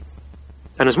annoy me.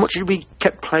 And as much as we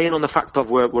kept playing on the fact of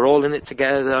we're all in it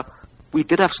together, we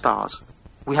did have stars.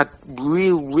 We had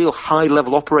real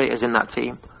high-level operators in that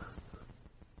team.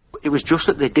 It was just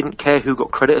that they didn't care who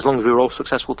got credit as long as we were all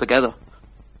successful together.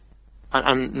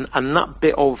 And that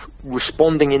bit of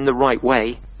responding in the right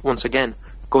way, once again,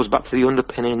 goes back to the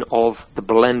underpinning of the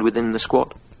blend within the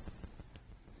squad.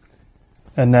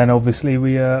 And then obviously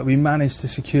we managed to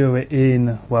secure it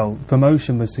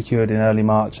promotion was secured in early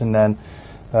March, and then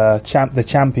the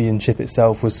championship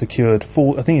itself was secured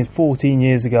I think it's 14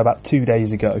 years ago, about 2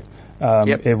 days ago.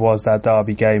 It was that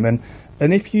derby game,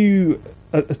 and if you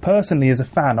personally as a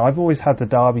fan, I've always had the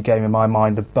derby game in my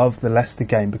mind above the Leicester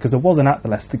game, because I wasn't at the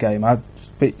Leicester game.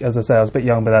 As I say, I was a bit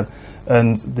young by then,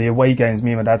 and the away games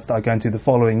me and my dad started going to the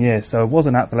following year, so I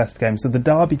wasn't at the Leicester game. So the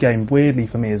derby game, weirdly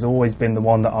for me, has always been the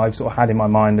one that I've sort of had in my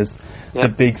mind as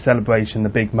the big celebration, the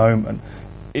big moment.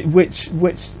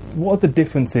 What are the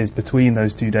differences between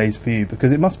those 2 days for you?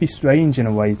 Because it must be strange in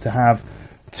a way to have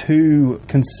 2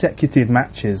 consecutive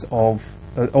matches of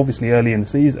obviously early in the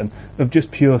season of just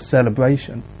pure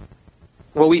celebration.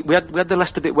 Well, we had the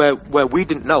Leicester bit where we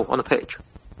didn't know on the pitch.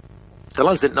 The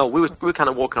lads didn't know. We were kind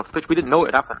of walking off the pitch. We didn't know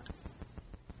it had happened.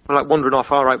 We're like wandering off.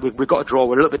 All right, we've got a draw.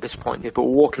 We're a little bit disappointed, but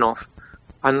we're walking off.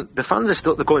 And the fans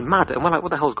they're going mad. And we're like,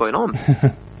 what the hell's going on?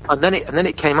 and then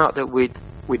it came out that we'd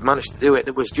managed to do it.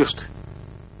 It was just,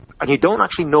 and you don't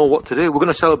actually know what to do. We're going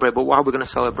to celebrate, but why are we going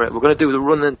to celebrate? We're going to do the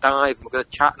run and dive. We're going to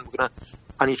chat,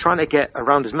 and you're trying to get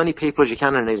around as many people as you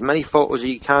can and as many photos as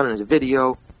you can and as a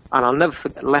video. And I'll never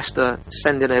forget Leicester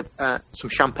sending some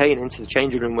champagne into the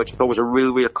changing room, which I thought was a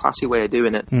real classy way of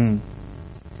doing it. And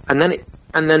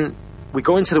then we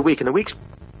go into the week, and the week's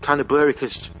kind of blurry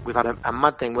because we've had a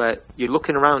mad thing where you're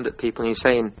looking around at people and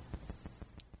you're saying,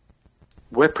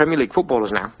 we're Premier League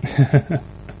footballers now.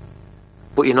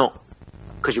 But you're not,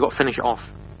 because you've got to finish it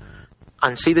off.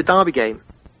 And see the Derby game,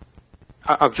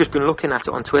 I've just been looking at it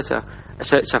on Twitter.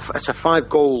 It's a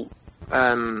 5-goal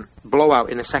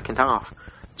blowout in the second half.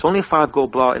 It's only a 5-goal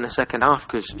blowout in the second half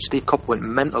because Steve Coppell went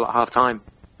mental at half-time.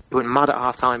 He went mad at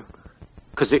half-time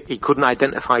because he couldn't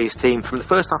identify his team. From the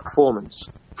first half performance,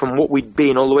 from what we'd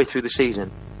been all the way through the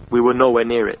season, we were nowhere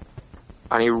near it.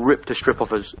 And he ripped a strip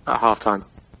off us at half-time.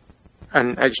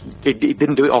 And he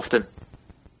didn't do it often.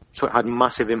 So it had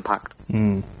massive impact.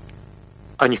 And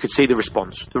you could see the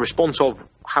response. The response of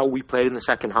how we played in the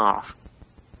second half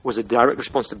was a direct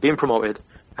response to being promoted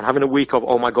and having a week of,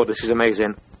 oh my God, this is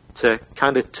amazing, to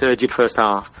kind of turgid first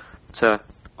half, to,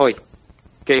 oi,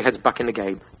 get your heads back in the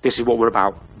game. This is what we're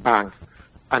about. Bang.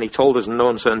 And he told us in no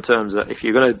uncertain terms that if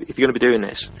you're gonna be doing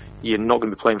this, you're not going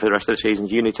to be playing for the rest of the season.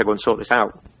 You need to go and sort this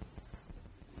out.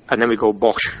 And then we go,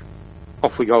 bosh,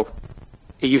 off we go.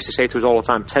 He used to say to us all the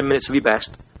time, 10 minutes of your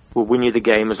best will win you the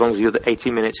game as long as the other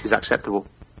 18 minutes is acceptable.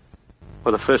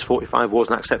 Well, the first 45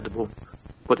 wasn't acceptable,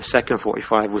 but the second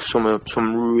 45 was some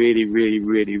really, really,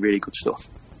 really, really good stuff.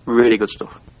 Really good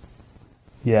stuff.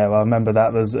 Yeah, well, I remember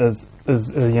that as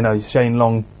you know, Shane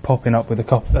Long popping up with a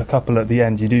couple at the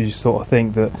end. You do sort of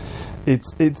think that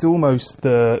it's almost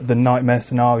the nightmare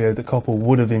scenario that Coppell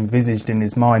would have envisaged in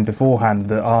his mind beforehand,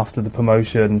 that after the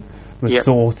promotion was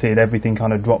sorted, everything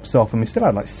kind of drops off, and we still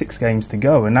had like 6 games to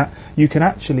go, and that you can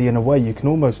actually, in a way, you can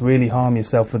almost really harm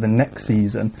yourself for the next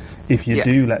season if you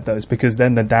do let those, because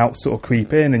then the doubts sort of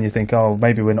creep in and you think, oh,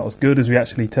 maybe we're not as good as we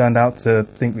actually turned out to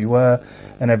think we were,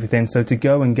 and everything. So to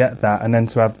go and get that, and then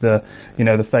to have the, you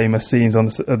know, the famous scenes on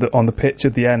the pitch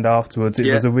at the end afterwards,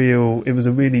 it was a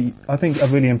really, I think, a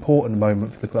really important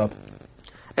moment for the club.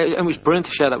 It was brilliant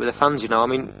to share that with the fans, you know. I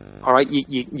mean, all right,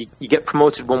 you get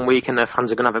promoted one week and the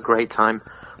fans are going to have a great time,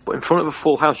 but in front of a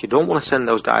full house, you don't want to send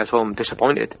those guys home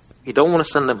disappointed. You don't want to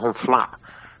send them home flat.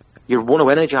 You want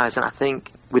to energise, and I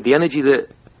think with the energy that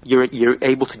you're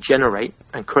able to generate,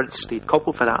 and credit to Steve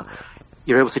Coppell for that,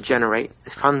 you're able to generate,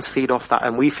 the fans feed off that,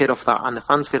 and we feed off that, and the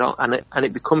fans feed off, and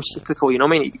it becomes cyclical, you know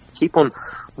what I mean? You keep on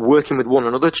working with one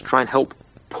another to try and help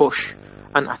push.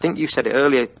 And I think you said it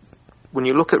earlier, when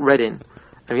you look at Reading,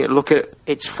 and you look at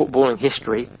its footballing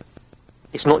history,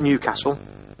 it's not Newcastle,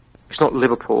 it's not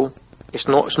Liverpool, it's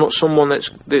not someone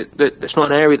that's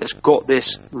not an area that's got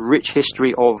this rich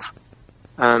history of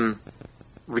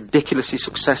ridiculously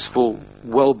successful,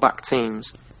 well-backed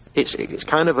teams. It's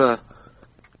kind of a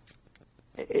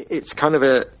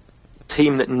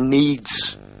team that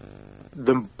needs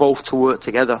them both to work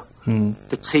together.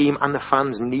 The team and the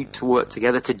fans need to work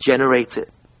together to generate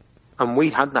it, and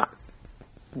we had that.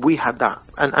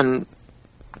 And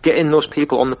getting those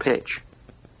people on the pitch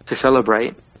to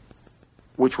celebrate,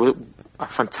 which was a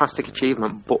fantastic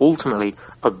achievement, but ultimately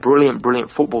a brilliant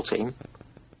football team,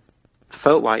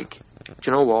 felt like, do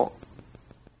you know what?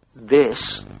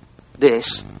 This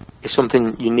is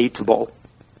something you need to bottle.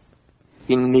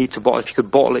 You need to bottle. If you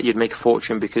could bottle it, you'd make a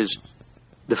fortune, because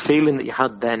the feeling that you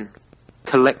had then,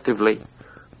 collectively,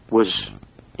 was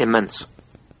immense.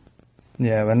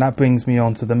 Yeah, and that brings me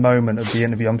on to the moment of the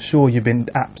interview. I'm sure you've been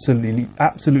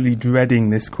absolutely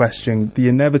dreading this question, the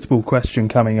inevitable question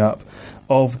coming up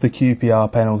of the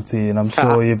QPR penalty, and I'm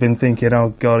sure you've been thinking,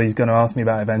 oh God, he's going to ask me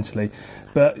about it eventually.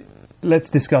 But let's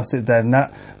discuss it then.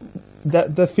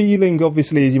 That the feeling,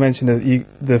 obviously, as you mentioned,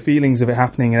 the feelings of it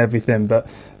happening and everything, but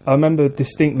I remember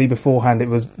distinctly beforehand it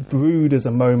was brewed as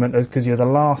a moment, because you're the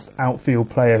last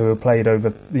outfield player who had played over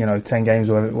 10 games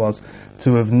or whatever it was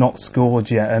to have not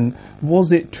scored yet. And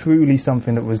was it truly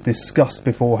something that was discussed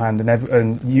beforehand? And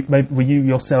were you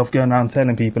yourself going around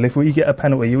telling people, if we get a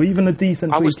penalty or even a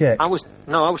decent free kick? I was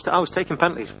taking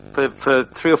penalties for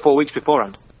 3 or 4 weeks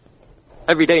beforehand.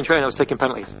 Every day in training I was taking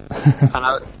penalties.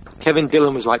 And Kevin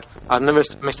Dillon was like, I've never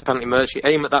missed a penalty, Murty. You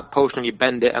aim at that post and you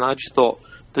bend it. And I just thought,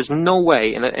 there's no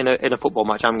way in a football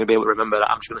match I'm going to be able to remember that.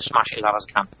 I'm just going to smash it as hard as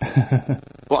I can.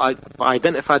 But I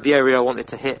identified the area I wanted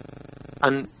to hit.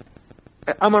 And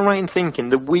am I right in thinking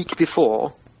the week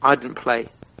before I didn't play?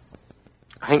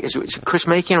 I think it's Chris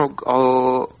Makin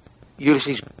or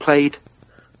Ulysses played,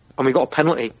 and we got a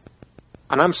penalty.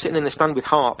 And I'm sitting in the stand with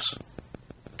Harps,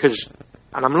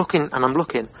 and I'm looking,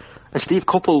 and Steve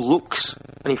Coppell looks,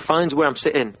 and he finds where I'm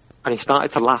sitting, and he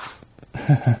started to laugh.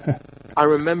 I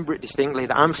remember it distinctly,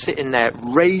 that I'm sitting there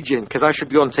raging because I should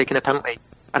be on taking a penalty,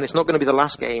 and it's not going to be the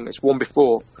last game, it's one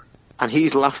before, and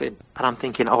he's laughing, and I'm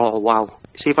thinking, oh wow,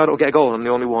 see, if I don't get a goal, I'm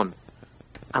the only one,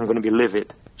 I'm going to be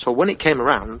livid. So when it came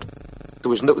around, there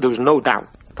was no doubt.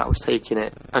 that was taking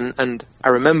it. And I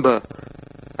remember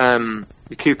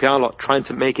the QPR lot trying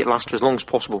to make it last for as long as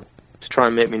possible to try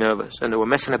and make me nervous. And they were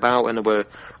messing about and they were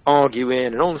arguing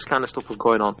and all this kind of stuff was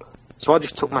going on. So I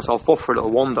just took myself off for a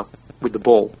little wander with the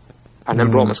ball and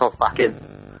then brought myself back in.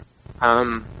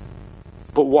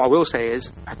 But what I will say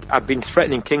is I've been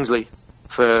threatening Kingsley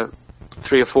for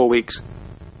 3 or 4 weeks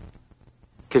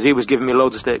because he was giving me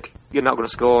loads of stick. You're not going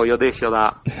to score, you're this, you're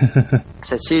that. I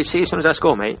said, see, as soon as I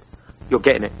score, mate, you're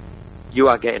getting it. You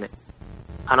are getting it.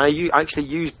 And I actually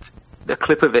used the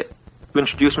clip of it to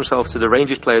introduce myself to the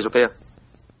Rangers players up here.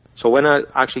 So when I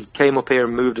actually came up here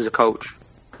and moved as a coach,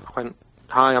 I went,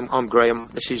 hi, I'm Graeme,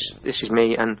 this is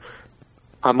me, and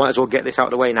I might as well get this out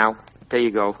of the way now. There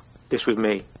you go. This was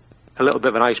me. A little bit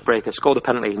of an icebreaker, scored a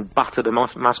penalty and battered the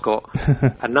mascot.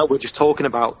 And now we're just talking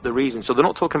about the reason. So they're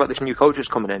not talking about this new coach that's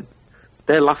coming in.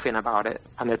 They're laughing about it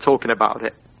and they're talking about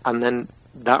it. And then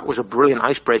that was a brilliant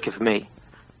icebreaker for me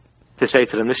to say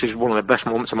to them, this is one of the best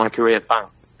moments of my career. Bang.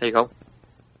 There you go.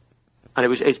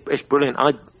 And it's brilliant.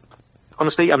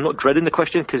 Honestly, I'm not dreading the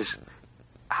question because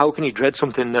how can you dread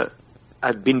something that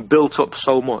had been built up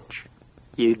so much?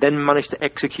 You then manage to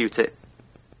execute it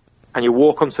and you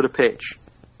walk onto the pitch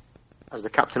as the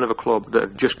captain of a club that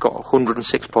have just got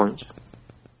 106 points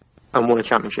and won a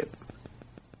championship.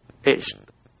 It's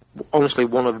honestly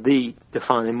one of the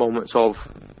defining moments of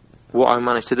what I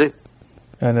managed to do.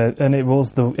 And it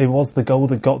was the goal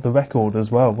that got the record as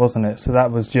well, wasn't it? So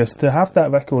that was just to have that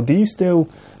record. Do you still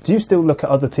look at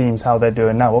other teams how they're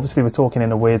doing now? Obviously, we're talking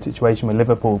in a weird situation with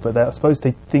Liverpool, but I suppose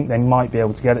they think they might be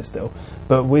able to get it still.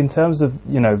 But in terms of,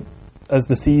 as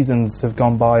the seasons have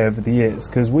gone by over the years,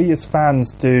 because we as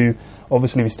fans do,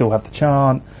 obviously we still have the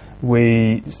chant.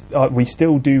 We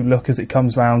still do look as it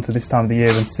comes round to this time of the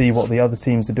year and see what the other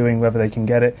teams are doing, whether they can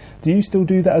get it. Do you still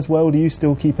do that as well? Do you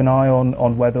still keep an eye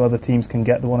on whether other teams can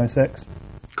get the 106?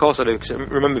 Of course I do, because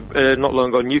remember not long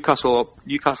ago Newcastle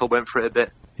went for it a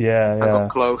bit. Yeah. I got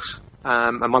close.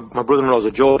 And my brother-in-law's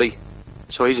a Geordie,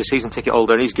 so he's a season ticket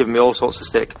holder and he's giving me all sorts of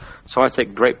stick. So I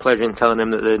take great pleasure in telling him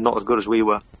that they're not as good as we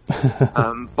were.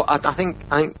 But I think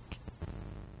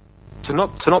to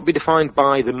not be defined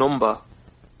by the number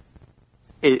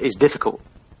is difficult.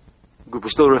 We're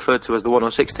still referred to as the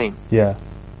 106 team. Yeah.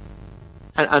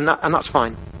 And that's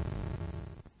fine.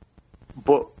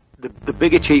 But the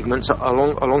big achievements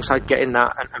alongside getting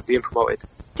that and being promoted,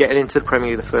 getting into the Premier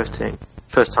League the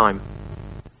first time,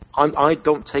 I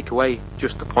don't take away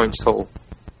just the points total.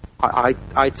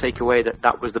 I take away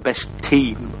that was the best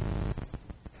team,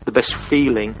 the best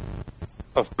feeling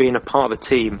of being a part of a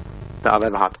team that I've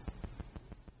ever had.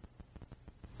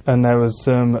 And there was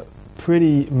some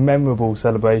pretty memorable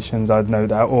celebrations, I'd no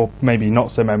doubt, or maybe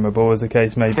not so memorable as the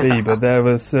case may be, but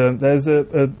there's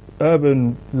a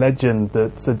urban legend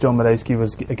that Sir John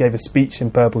Medeski gave a speech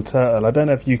in Purple Turtle. I don't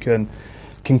know if you can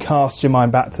cast your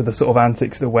mind back to the sort of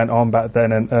antics that went on back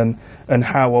then and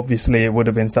how obviously it would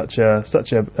have been such a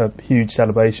huge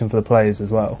celebration for the players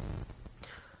as well.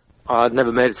 I'd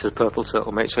never made it to the Purple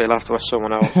Turtle, mate, so you'll have to ask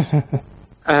someone else.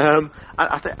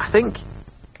 I think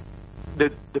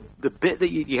the bit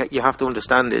that you have to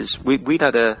understand is we'd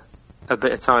had a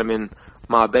bit of time in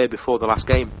Marbella before the last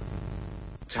game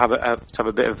to have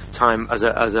a bit of time as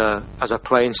a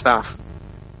playing staff,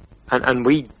 and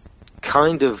we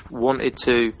kind of wanted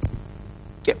to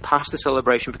get past the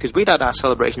celebration because we'd had our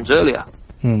celebrations earlier.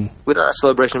 We'd had our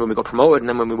celebration when we got promoted, and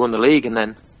then when we won the league, and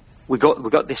then we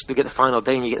get the final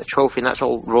day and you get the trophy, and that's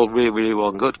all really, really well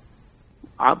and good.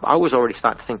 I was already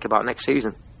starting to think about next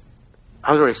season.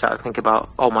 I was already starting to think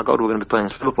about, oh my God, we're going to be playing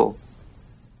against Liverpool.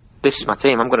 This is my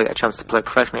team. I'm going to get a chance to play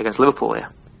professionally against Liverpool here.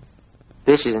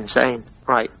 This is insane.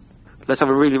 Right, let's have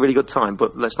a really, really good time,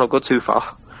 but let's not go too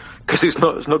far because it's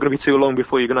not going to be too long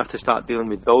before you're going to have to start dealing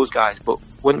with those guys. But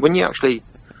when you actually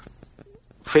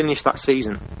finish that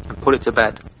season and put it to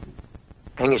bed,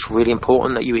 I think it's really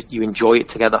important that you enjoy it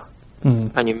together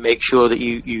and you make sure that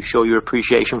you show your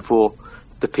appreciation for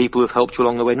the people who've helped you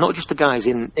along the way, not just the guys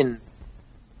in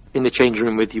the changing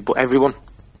room with you, but everyone.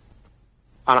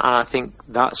 And I think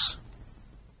that's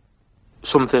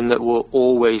something that will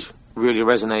always really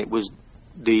resonate, was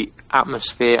the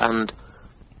atmosphere and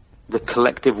the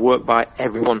collective work by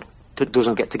everyone that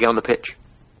doesn't get to get on the pitch.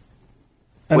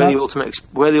 We're the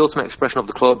ultimate expression of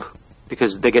the club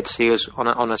because they get to see us on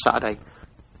a Saturday.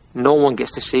 No one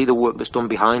gets to see the work that's done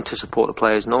behind to support the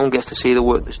players. No one gets to see the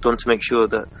work that's done to make sure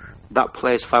that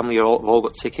player's family have all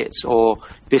got tickets, or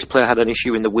this player had an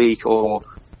issue in the week, or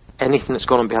anything that's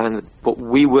gone on behind it. But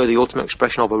we were the ultimate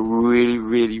expression of a really,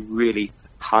 really, really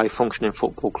high-functioning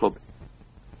football club.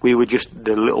 We were just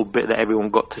the little bit that everyone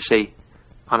got to see.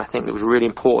 And I think it was really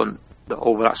important that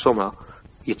over that summer,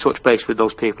 you touch base with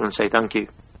those people and say thank you.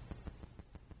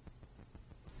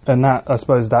 And that, I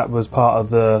suppose, that was part of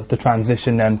the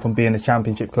transition then from being a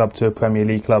Championship club to a Premier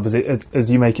League club. As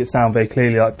you make it sound very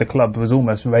clearly, like the club was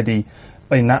almost ready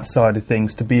in that side of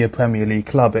things to be a Premier League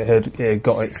club. It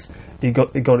got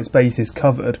its bases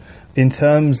covered in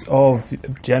terms of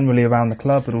generally around the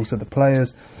club, but also the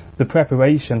players. The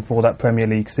preparation for that Premier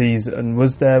League season,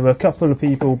 was there a couple of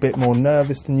people a bit more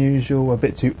nervous than usual, a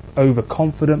bit too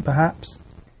overconfident perhaps?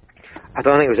 I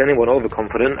don't think there was anyone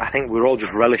overconfident. I think we were all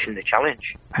just relishing the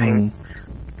challenge. I think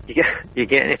you're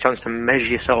getting a chance to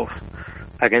measure yourself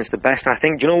against the best. And I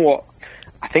think, do you know what?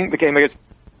 I think the game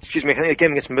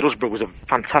against Middlesbrough was a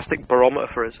fantastic barometer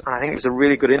for us. And I think it was a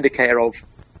really good indicator of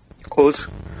us,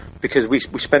 because we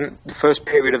spent the first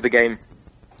period of the game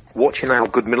watching how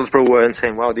good Middlesbrough were and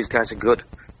saying, wow, these guys are good.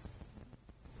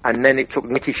 And then it took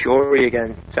Nicky Shorey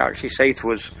again to actually say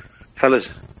to us, fellas,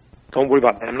 don't worry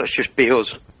about them, let's just be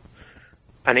us.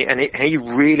 And he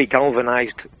really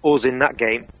galvanised us in that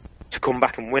game to come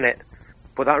back and win it.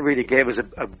 But that really gave us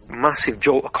a massive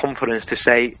jolt of confidence to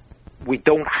say, we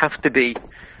don't have to be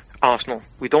Arsenal,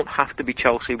 we don't have to be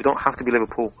Chelsea, we don't have to be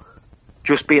Liverpool.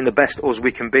 Just being the best us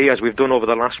we can be, as we've done over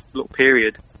the last little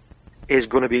period, is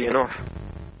going to be enough.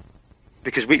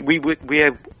 Because we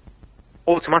have,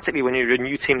 automatically, when you're a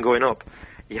new team going up,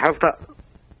 you have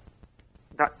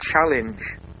that challenge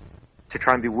to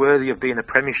try and be worthy of being a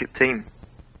Premiership team.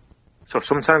 So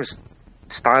sometimes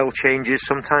style changes,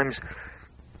 sometimes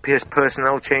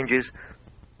personnel changes.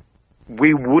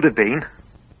 We would have been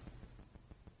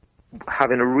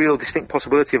having a real distinct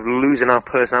possibility of losing our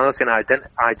personality and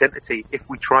identity if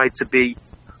we tried to be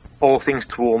all things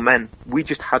to all men. We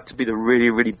just had to be the really,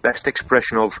 really best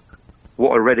expression of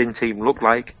what a Reading team looked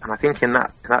like, and I think in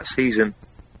that season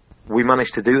we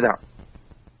managed to do that.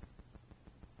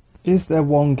 Is there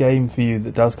one game for you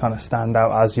that does kind of stand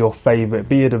out as your favourite,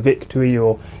 be it a victory,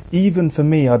 or even for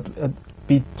me, I'd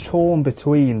be torn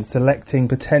between selecting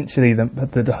potentially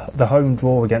the home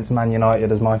draw against Man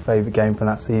United as my favourite game from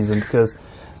that season, because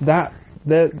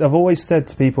I've always said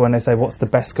to people when they say, what's the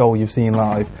best goal you've seen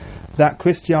live? That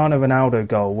Cristiano Ronaldo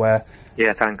goal where...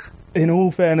 Yeah, thanks. In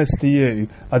all fairness to you,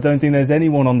 I don't think there's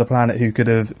anyone on the planet who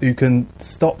can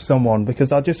stop someone,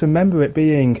 because I just remember it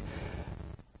being...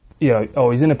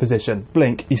 he's in a position,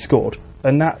 blink, he scored.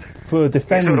 And that, for a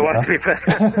defender,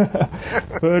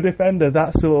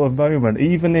 that sort of moment,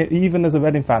 even as a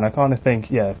Reading fan, I kind of think,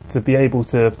 to be able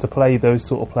to play those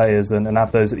sort of players and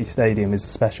have those at your stadium is a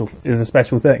special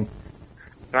thing.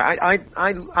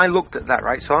 I looked at that,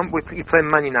 right? So you're playing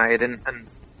Man United, and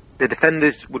the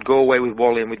defenders would go away with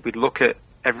Wally, and we'd look at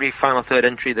every final third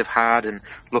entry they've had and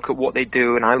look at what they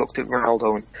do, and I looked at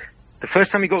Ronaldo, and the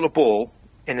first time he got the ball,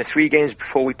 in the 3 games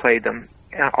before we played them,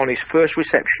 on his first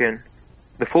reception,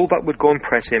 the fullback would go and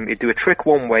press him, he'd do a trick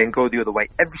one way and go the other way,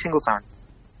 every single time.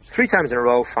 3 times in a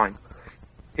row, fine.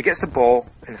 He gets the ball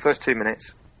in the first 2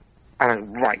 minutes, and I was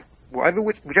right,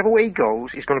 whichever way he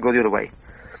goes, he's going to go the other way.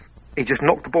 He just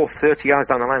knocked the ball 30 yards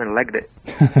down the line and legged it.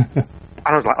 And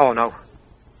I was like, oh no.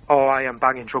 Oh, I am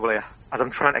bang in trouble here. As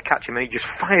I'm trying to catch him, and he just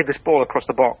fired this ball across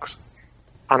the box.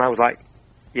 And I was like,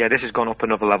 yeah, this has gone up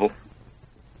another level.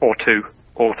 Or 2.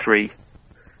 Or 3.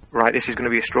 Right, this is going to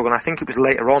be a struggle. And I think it was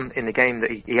later on in the game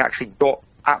that he actually got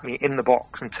at me in the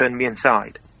box and turned me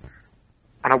inside.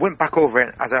 And I went back over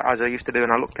it, as I used to do,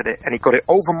 and I looked at it, and he got it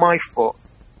over my foot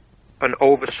and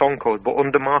over Sonko's, but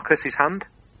under Marcus's hand.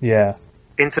 Yeah.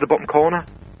 Into the bottom corner.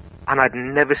 And I'd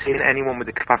never seen anyone with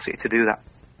the capacity to do that.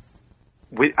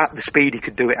 At the speed he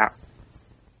could do it at.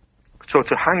 So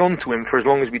to hang on to him for as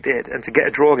long as we did, and to get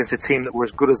a draw against a team that were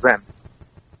as good as them,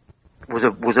 was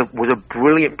a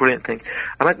brilliant thing.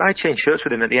 And I changed shirts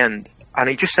with him at the end, and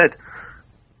he just said,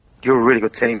 "You're a really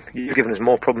good team. You've given us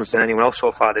more problems than anyone else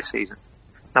so far this season."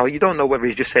 Now, you don't know whether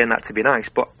he's just saying that to be nice,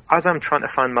 but as I'm trying to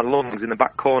find my lungs in the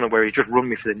back corner where he's just run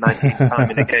me for the 19th time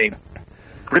in the game,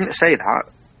 for him to say that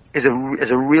is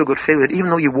a real good feeling, even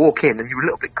though you walk in and you're a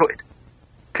little bit gutted,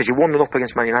 because you're 1-0 up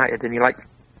against Man United, and you're like,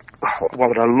 oh, why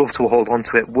would I love to hold on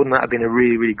to it? Wouldn't that have been a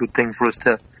really, really good thing for us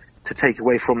to take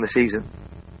away from the season?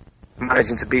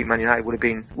 Managing to beat Man United would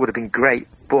have been great,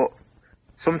 but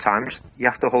sometimes you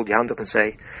have to hold your hand up and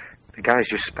say, the guy's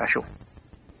just special.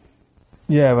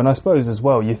 Yeah, and I suppose as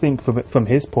well, you think from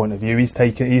his point of view, he's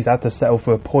had to settle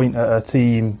for a point at a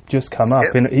team just come up,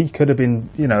 and he could have been,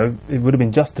 it would have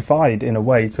been justified in a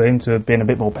way for him to have been a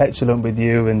bit more petulant with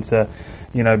you and to,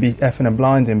 be effing and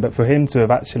blinding. But for him to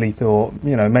have actually thought,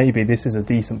 maybe this is a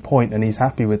decent point, and he's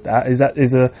happy with that,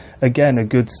 is again a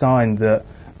good sign that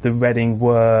the Reading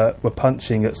were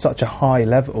punching at such a high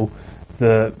level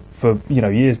that for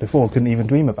years before couldn't even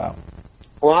dream about.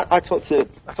 Well, I talked to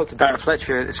Darren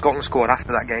Fletcher at the Scotland squad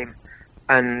after that game,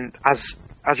 and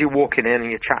as you're walking in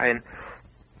and you're chatting,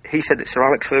 he said that Sir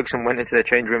Alex Ferguson went into the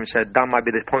change room and said that might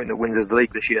be the point that wins us the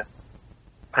league this year.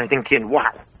 And I'm thinking,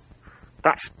 wow,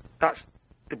 that's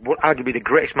arguably the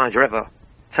greatest manager ever,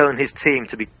 telling his team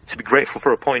to be grateful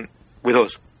for a point with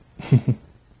us.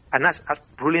 And that's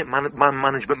brilliant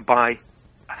management by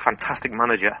a fantastic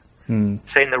manager,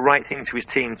 saying the right thing to his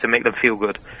team to make them feel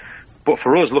good. But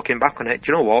for us, looking back on it,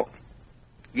 do you know what?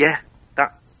 Yeah,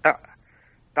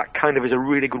 that kind of is a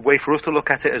really good way for us to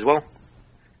look at it as well.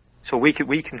 So we can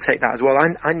take that as well.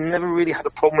 I never really had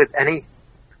a problem with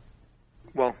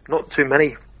not too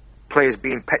many players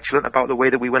being petulant about the way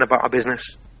that we went about our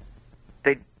business.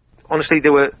 They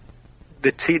were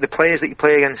the players that you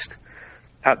play against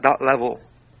at that level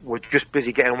were just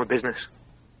busy getting on with business.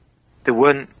 They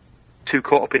weren't too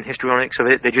caught up in histrionics of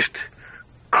it. They just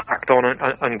cracked on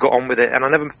and got on with it. And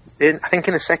I think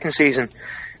in the second season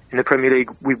in the Premier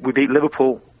League, we beat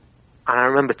Liverpool, and I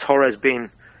remember Torres being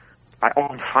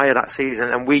on fire that season,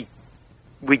 and we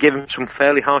gave him some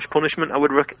fairly harsh punishment. I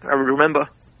would remember,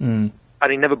 and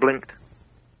he never blinked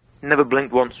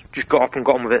once. Just got up and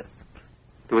got on with it.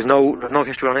 There was no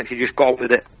histrionics. He just got on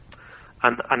with it,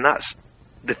 and that's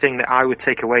the thing that I would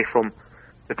take away from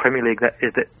the Premier League. That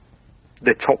is that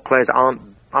the top players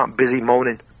aren't busy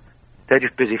moaning. They're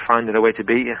just busy finding a way to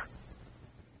beat you.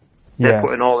 They're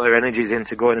putting all their energies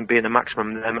into going and being the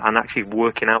maximum and actually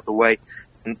working out the way.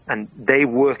 And they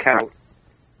work out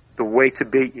the way to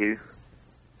beat you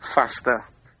faster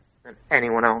than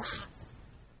anyone else.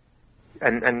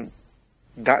 And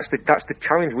that's the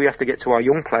challenge we have to get to our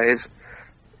young players,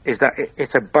 is that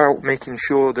it's about making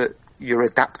sure that you're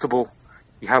adaptable.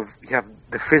 You have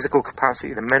the physical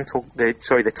capacity, the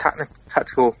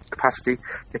tactical capacity,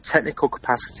 the technical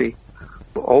capacity,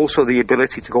 but also the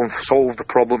ability to go and solve the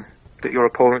problem that your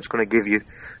opponent's going to give you.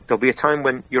 There'll be a time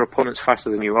when your opponent's faster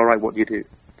than you. All right, what do you do?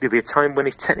 There'll be a time when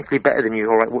he's technically better than you.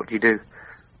 All right, what do you do?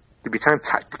 There'll be a time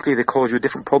tactically they cause you a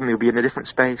different problem. You'll be in a different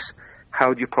space.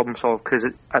 How do you problem solve? Because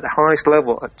at the highest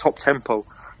level, at top tempo,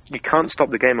 you can't stop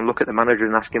the game and look at the manager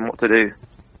and ask him what to do.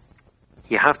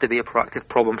 You have to be a proactive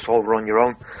problem solver on your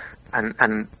own.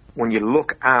 And when you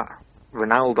look at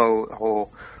Ronaldo or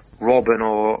Robin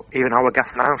or even our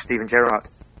gaffer now, Steven Gerrard,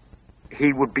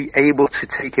 he would be able to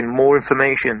take in more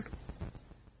information,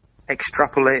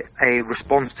 extrapolate a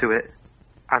response to it,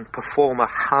 and perform a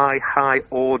high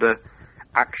order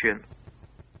action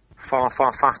far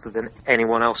faster than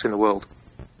anyone else in the world.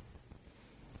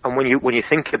 And when you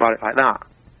think about it like that,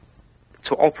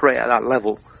 to operate at that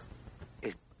level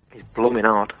is blooming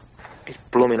hard. It's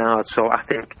blooming hard. So I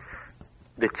think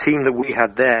the team that we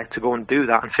had there to go and do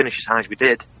that and finish as high as we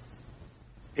did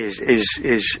is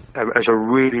a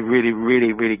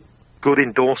really good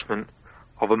endorsement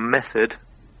of a method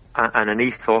and an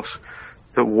ethos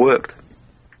that worked.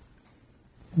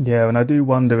 Yeah, and I do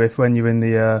wonder if when you're in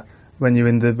the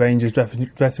Rangers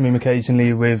dressing room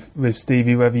occasionally with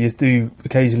Stevie, whether you do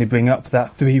occasionally bring up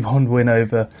that 3-1 win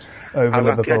over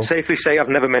Liverpool. I'd safely say I've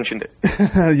never mentioned it.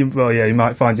 You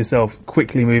might find yourself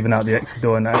quickly moving out the exit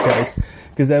door in that case.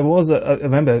 Because there was I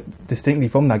remember distinctly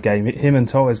from that game, him and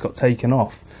Torres got taken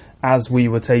off as we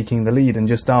were taking the lead and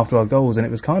just after our goals, and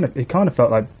it kind of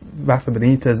felt like Rafa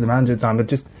Benitez, the manager at the time, had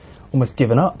just almost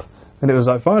given up. And it was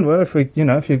like, fine, well, if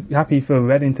you're happy for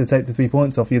Reading to take the 3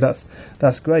 points off you,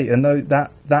 that's great. And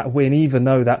that win, even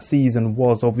though that season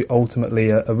was ultimately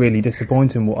a really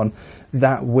disappointing one,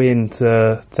 that win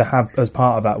to have as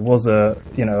part of that was a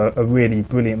really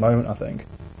brilliant moment, I think.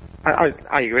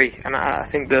 I agree, and I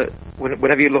think that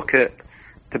whenever you look at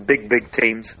the big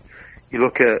teams, you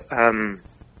look at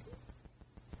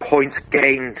points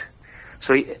gained.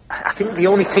 So I think the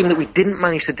only team that we didn't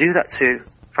manage to do that to,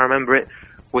 if I remember it,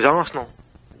 was Arsenal.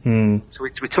 So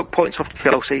we took points off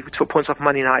Chelsea, we took points off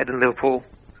Man United and Liverpool.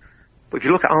 But if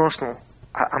you look at Arsenal,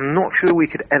 I'm not sure we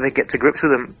could ever get to grips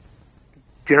with them.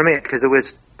 Do you know what I mean? Because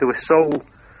they were so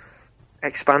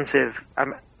expansive.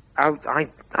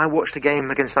 I watched the game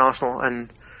against Arsenal,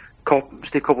 and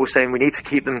Steve Cobb was saying we need to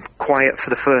keep them quiet for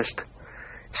the first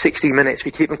 60 minutes. If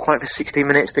you keep them quiet for 60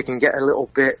 minutes, they can get a little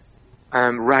bit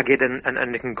ragged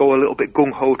and they can go a little bit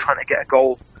gung-ho trying to get a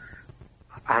goal.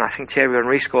 And I think Thierry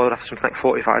Henry scored after something like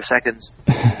 45 seconds.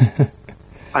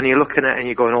 And you're looking at it and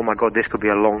you're going, oh my God, this could be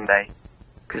a long day.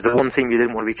 Because the one team you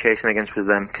didn't want to be chasing against was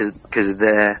them, because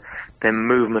their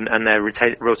movement and their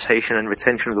rotation and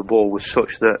retention of the ball was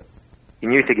such that you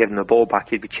knew if you gave them the ball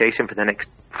back, you'd be chasing for the next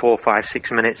 4, 5,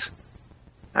 6 minutes.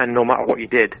 And no matter what you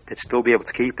did, they'd still be able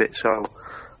to keep it. So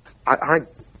I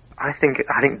think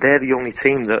they're the only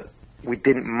team that we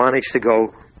didn't manage to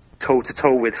go toe to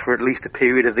toe with for at least a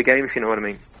period of the game, if you know what I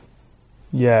mean.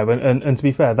 Yeah, and to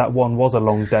be fair, that one was a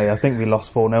long day. I think we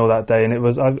lost 4-0 that day, and it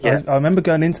was. I remember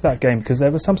going into that game because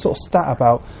there was some sort of stat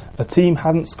about a team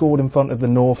hadn't scored in front of the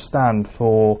North Stand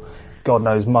for God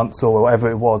knows months or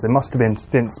whatever it was. It must have been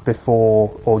since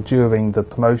before or during the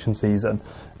promotion season,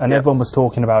 and everyone was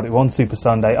talking about it. One Super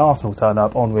Sunday, Arsenal turn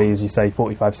up, Henry, as you say,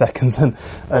 45 seconds, and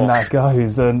that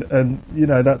goes, and you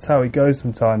know that's how it goes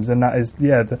sometimes. And that is,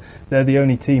 they're the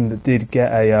only team that did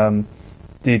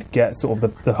get sort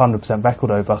of the 100%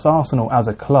 record over us. Arsenal as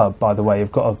a club, by the way,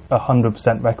 have got a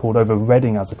 100% record over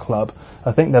Reading as a club.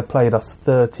 I think they've played us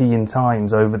 13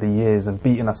 times over the years and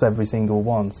beaten us every single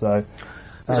one. So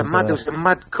there was a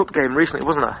mad cup game recently,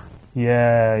 wasn't there?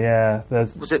 Yeah.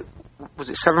 Was it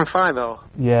 7-5 or?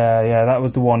 Yeah, that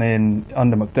was the one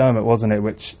under McDermott, wasn't it?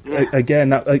 Which again,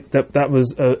 that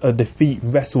was a defeat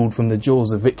wrestled from the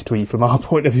jaws of victory from our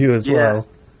point of view as well.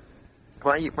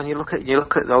 Well, when you look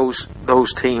at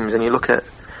those teams, and you look at,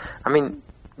 I mean,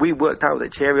 we worked out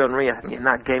that Thierry Henry, I think, in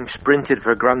that game sprinted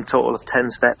for a grand total of 10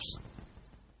 steps,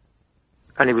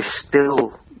 and he was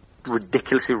still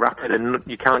ridiculously rapid, and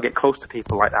you can't get close to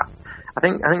people like that. I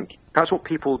think that's what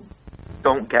people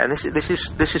don't get, and this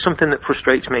is something that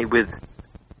frustrates me with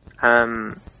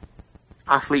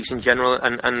athletes in general,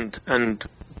 and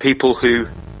people who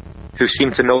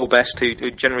seem to know best,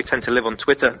 who generally tend to live on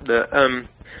Twitter. That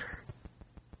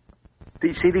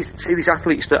you see these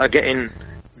athletes that are getting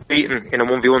beaten in a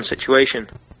 1v1 situation,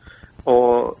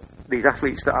 or these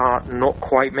athletes that are not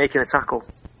quite making a tackle.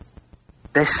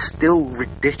 They're still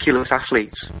ridiculous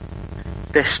athletes.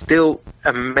 They're still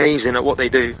amazing at what they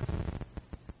do.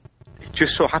 It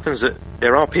just so happens that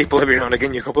there are people every now and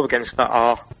again you come up against that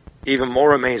are even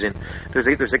more amazing. There's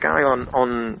a guy on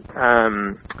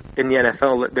in the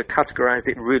NFL that categorised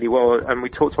it really well, and we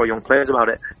talked to our young players about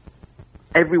it.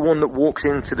 Everyone that walks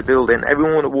into the building,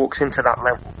 everyone that walks into that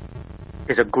level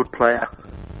is a good player.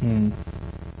 And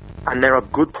there are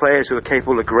good players who are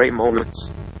capable of great moments.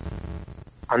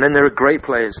 And then there are great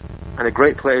players, and the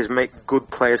great players make good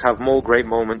players have more great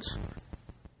moments.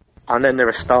 And then there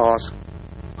are stars,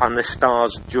 and the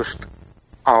stars just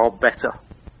are better.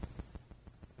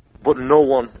 But no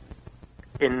one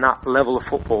in that level of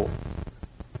football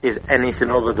is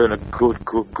anything other than a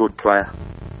good player.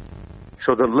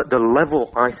 So the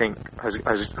level, I think,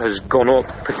 has gone up,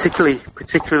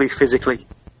 particularly physically.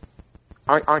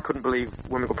 I couldn't believe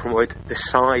when we got promoted the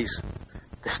size,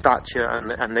 the stature,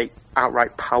 and the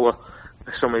outright power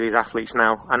of some of these athletes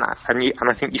now. And I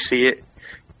think you see it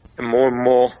more and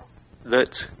more,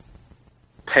 that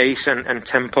pace and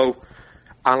tempo,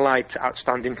 allied to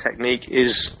outstanding technique,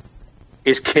 is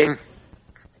king.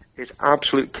 It's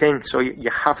absolute king. So you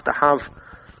have to have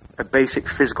a basic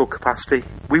physical capacity.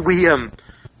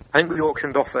 I think we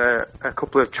auctioned off a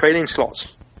couple of training slots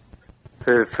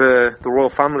for the royal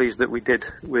families that we did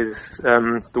with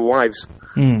the wives.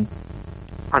 And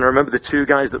I remember the two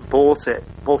guys that bought it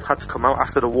both had to come out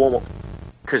after the warm-up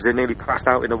because they nearly passed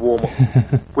out in the warm-up.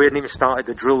 We hadn't even started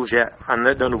the drills yet, and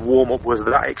then the warm-up was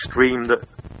that extreme that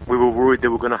we were worried they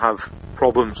were going to have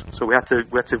problems. So we had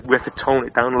to tone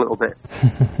it down a little bit.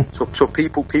 So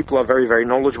people are very, very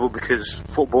knowledgeable because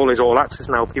football is all access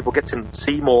now. People get to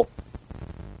see more,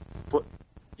 but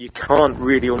you can't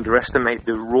really underestimate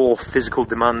the raw physical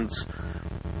demands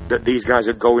that these guys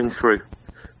are going through.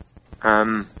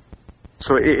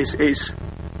 So it's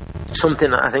something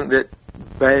that I think that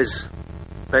bears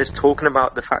talking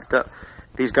about, the fact that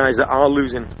these guys that are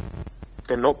losing,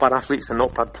 they're not bad athletes, they're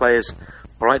not bad players.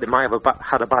 All right, they might have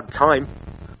had a bad time,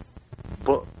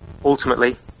 but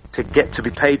ultimately, to get to be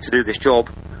paid to do this job,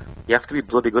 you have to be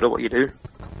bloody good at what you do.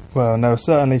 Well, there were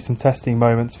certainly some testing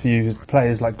moments for you.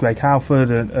 Players like Greg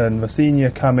Halford and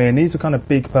Mousinho come in. These are kind of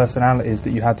big personalities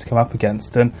that you had to come up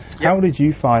against. And how did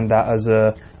you find that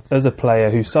as a player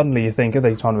who suddenly you think, are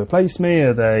they trying to replace me?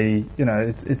 Are they,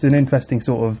 it's an interesting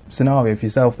sort of scenario for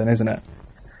yourself then, isn't it?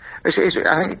 I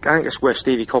think it's where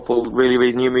Stevie Coppell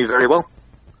really knew me very well.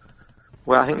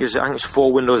 Well, I think it's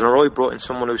 4 windows in a row. He brought in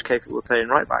someone who's capable of playing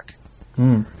right back.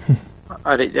 and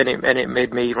it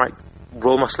made me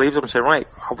roll my sleeves up and say, right,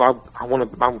 I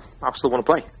still want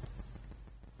to play.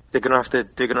 They're gonna have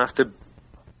to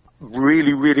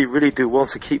really do well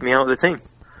to keep me out of the team.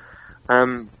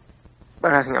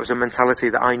 But I think that was a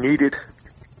mentality that I needed,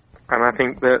 and I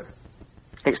think that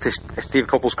it's to Steve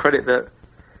Coppell's credit that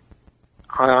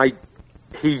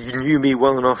he knew me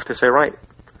well enough to say, right,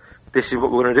 this is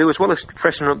what we're going to do, as well as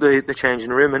freshening up the changing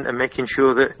room and making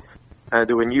sure that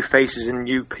there were new faces and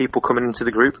new people coming into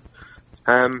the group.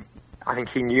 I think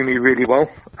he knew me really well,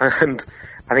 and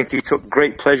I think he took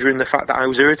great pleasure in the fact that I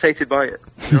was irritated by it,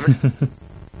 to be honest.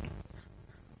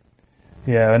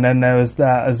 Yeah, and then there was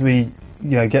that as we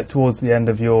get towards the end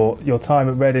of your time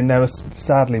at Reading. There was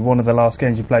sadly one of the last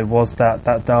games you played was that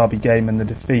derby game and the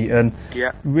defeat. And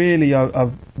really,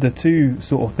 the two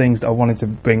sort of things that I wanted to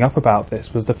bring up about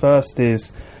this was the first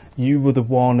is you were the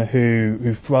one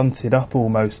who fronted up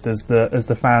almost as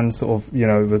the fans sort of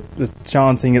the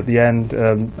chanting at the end,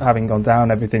 having gone down,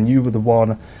 everything. You were the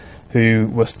one who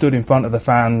were stood in front of the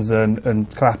fans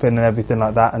and clapping and everything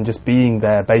like that, and just being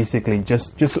there, basically,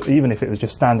 just even if it was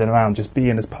just standing around, just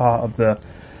being as part of the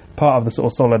sort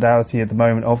of solidarity at the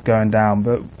moment of going down.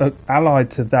 But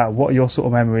allied to that, what are your sort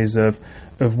of memories of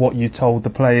what you told the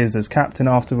players as captain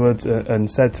afterwards and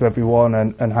said to everyone,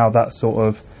 and how that sort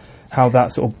of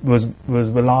was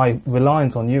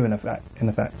reliant on you in effect?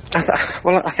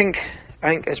 Well, I think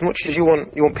as much as you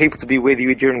want people to be with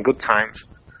you during good times,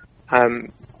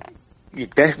 you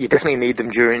definitely need them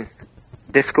during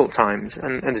difficult times,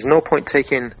 and there's no point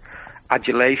taking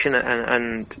adulation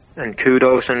and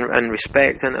kudos and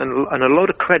respect and a load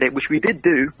of credit, which we did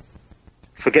do,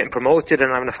 for getting promoted and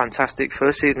having a fantastic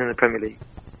first season in the Premier League.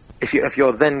 If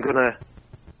you're then gonna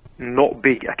not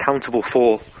be accountable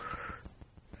for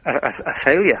a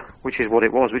failure, which is what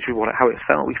it was, how it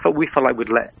felt. We felt like we'd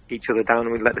let each other down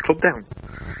and we'd let the club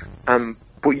down.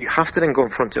 But you have to then go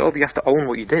and front it up. You have to own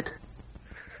what you did.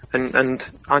 And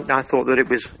I thought that it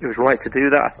was right to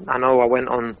do that. I know I went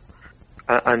on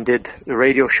and did the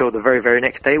radio show the very, very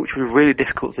next day, which was really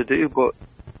difficult to do, but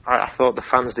I thought the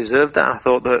fans deserved that. I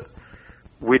thought that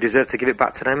we deserved to give it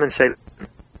back to them and say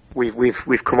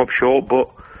we've come up short, but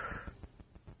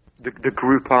the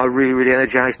group are really, really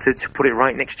energised to put it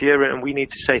right next year, and we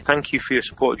need to say thank you for your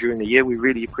support during the year. We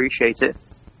really appreciate it.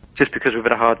 Just because we've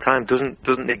had a hard time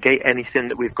doesn't negate anything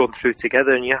that we've gone through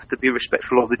together, and you have to be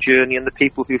respectful of the journey and the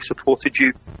people who've supported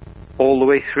you all the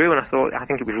way through. And I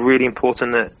think it was really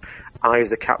important that I, as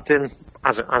the captain,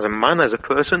 as a man, as a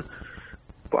person,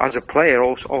 but as a player,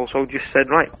 also just said,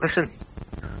 right, listen,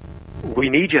 we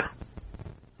need you.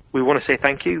 We want to say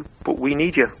thank you, but we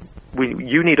need you.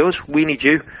 You need us. We need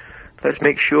you. Let's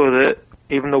make sure that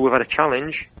even though we've had a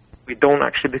challenge, we don't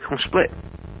actually become split.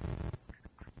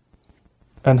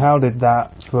 And how did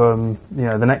that from,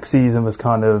 the next season was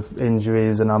kind of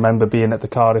injuries, and I remember being at the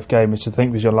Cardiff game, which I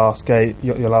think was your last game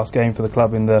for the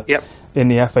club in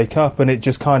the FA Cup, and it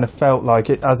just kind of felt like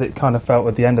as it kind of felt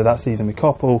at the end of that season with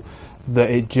Koppel,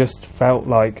 that it just felt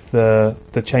like the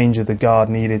change of the guard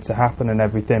needed to happen and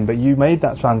everything. But you made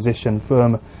that transition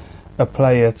from a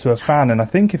player to a fan, and I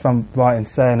think if I'm right in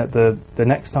saying that the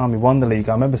next time we won the league,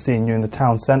 I remember seeing you in the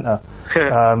town centre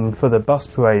for the bus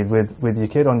parade with your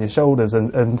kid on your shoulders,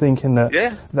 and thinking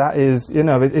that is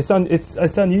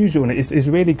it's unusual, and it's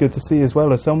really good to see as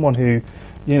well, as someone who,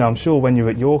 I'm sure when you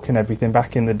were at York and everything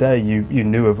back in the day, you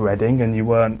knew of Reading and you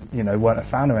weren't a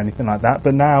fan or anything like that,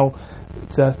 but now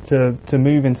to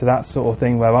move into that sort of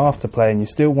thing where after playing you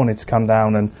still wanted to come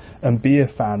down and be a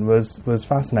fan was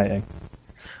fascinating.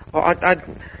 Well,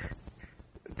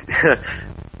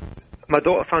 my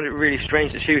daughter found it really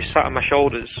strange that she was sat on my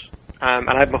shoulders, and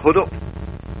I had my hood up,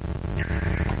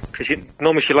 because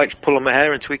normally she likes pulling my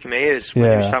hair and tweaking my ears when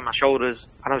she was sat on my shoulders,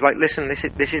 and I was like, listen, this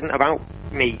isn't about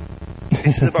me.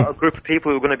 This is about a group of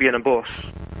people who are going to be in a bus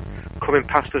coming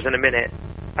past us in a minute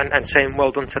and saying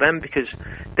well done to them, because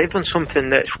they've done something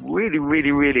that's really,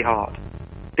 really, really hard.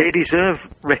 They deserve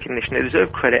recognition, they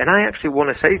deserve credit, and I actually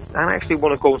want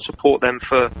to go and support them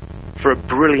for a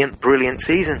brilliant, brilliant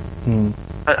season.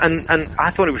 And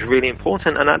I thought it was really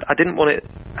important, and I didn't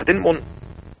want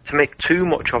to make too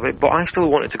much of it, but I still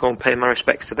wanted to go and pay my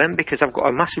respects to them, because I've got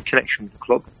a massive connection with the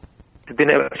club.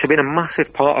 It's been a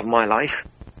massive part of my life,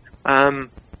 and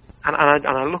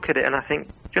I look at it and I think,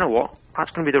 do you know what?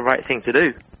 That's going to be the right thing to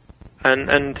do.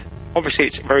 And obviously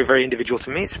it's very, very individual to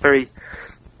me.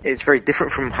 It's very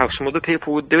different from how some other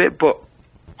people would do it, but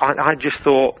I just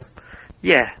thought,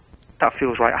 that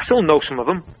feels right. I still know some of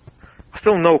them. I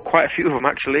still know quite a few of them,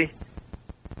 actually.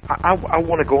 I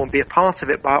want to go and be a part of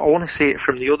it, but I want to see it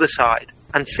from the other side.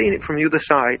 And seeing it from the other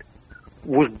side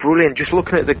was brilliant. Just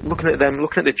looking at them,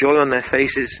 looking at the joy on their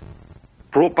faces,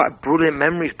 brought back brilliant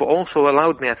memories, but also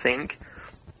allowed me, I think,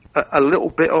 a little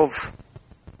bit of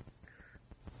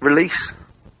release,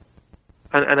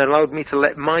 and allowed me to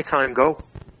let my time go.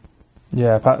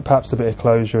 Yeah, perhaps a bit of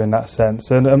closure in that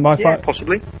sense. And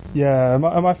possibly. Yeah,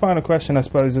 my final question, I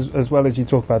suppose, as well as you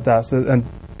talk about that, and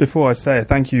before I say it,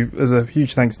 thank you, as a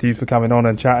huge thanks to you for coming on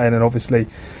and chatting, and obviously,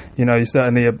 you're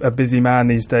certainly a busy man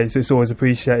these days, so it's always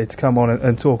appreciated to come on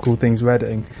and talk all things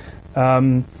Reading.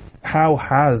 how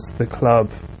has the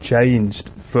club changed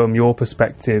from your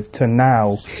perspective to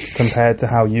now, compared to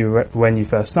how when you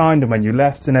first signed and when you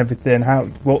left and everything?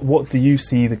 What do you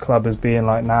see the club as being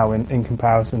like now in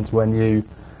comparison to when you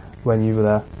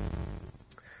were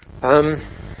there?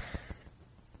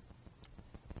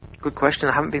 Good question.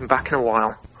 I haven't been back in a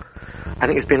while. I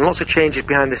think there's been lots of changes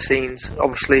behind the scenes.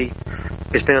 Obviously,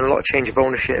 there's been a lot of change of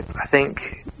ownership. I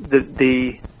think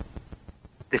the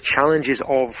challenges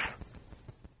of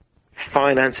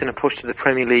financing a push to the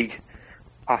Premier League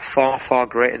are far, far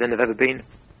greater than they've ever been.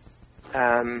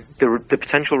 The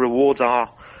potential rewards are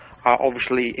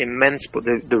obviously immense, but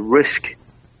the risk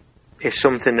is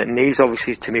something that needs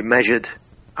obviously to be measured.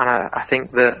 And I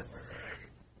think that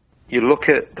you look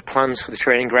at the plans for the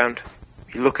training ground,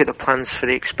 you look at the plans for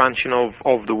the expansion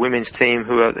of the women's team,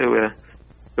 who are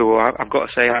I've got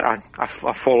to say I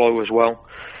follow as well.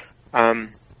 But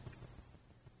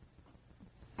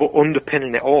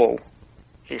underpinning it all,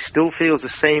 it still feels the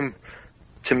same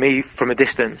to me from a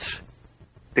distance,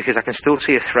 because I can still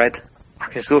see a thread. I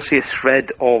can still see a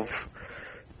thread of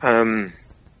the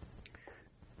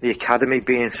academy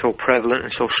being so prevalent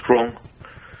and so strong.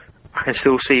 I can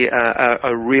still see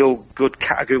a real good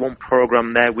Category 1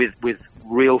 programme there with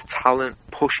real talent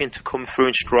pushing to come through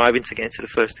and striving to get into the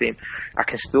first team. I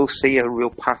can still see a real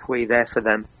pathway there for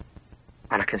them.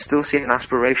 And I can still see an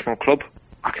aspirational club.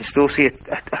 I can still see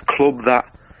a club that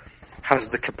has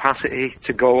the capacity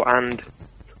to go and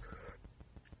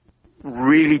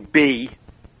really be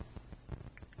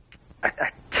a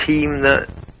team that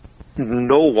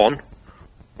no one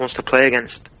wants to play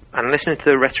against. And listening to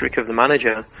the rhetoric of the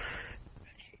manager,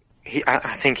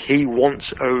 I think he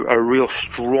wants a real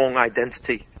strong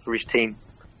identity for his team.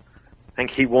 I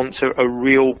think he wants a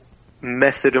real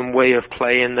method and way of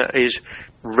playing that is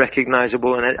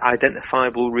recognisable and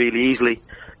identifiable really easily.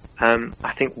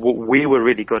 I think what we were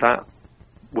really good at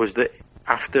was that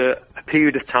after a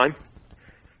period of time,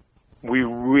 we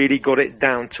really got it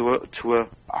down to a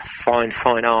fine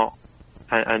art.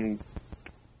 And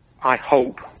I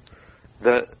hope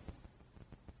that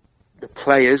the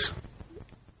players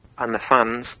and the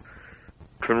fans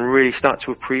can really start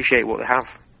to appreciate what they have.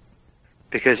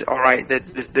 Because, all right,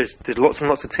 there's lots and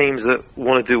lots of teams that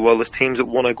want to do well. There's teams that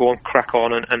want to go and crack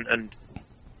on and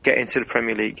get into the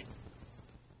Premier League.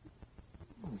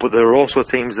 But there are also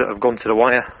teams that have gone to the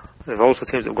wire. There are also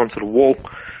teams that have gone to the wall.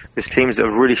 There's teams that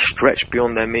have really stretched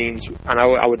beyond their means. And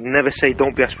I would never say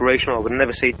don't be aspirational. I would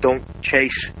never say don't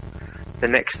chase the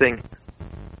next thing.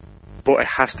 But it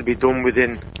has to be done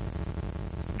within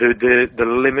the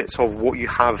limits of what you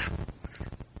have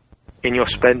in your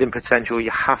spending potential.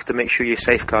 You have to make sure you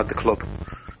safeguard the club.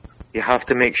 You have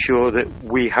to make sure that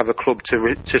we have a club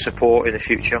to support in the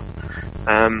future.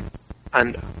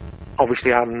 And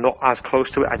obviously I'm not as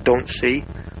close to it, I don't see.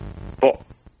 But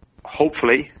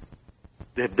hopefully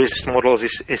the business model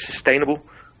is sustainable.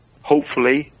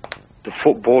 Hopefully the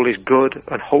football is good,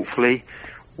 and hopefully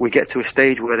we get to a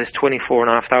stage where there's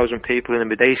 24,500 people in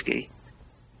the Medeski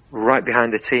right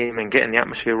behind the team and getting the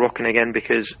atmosphere rocking again,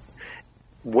 because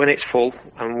when it's full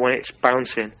and when it's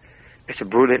bouncing, it's a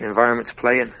brilliant environment to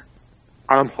play in.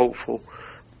 I'm hopeful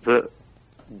that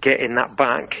getting that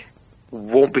back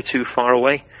won't be too far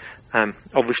away.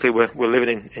 Obviously we're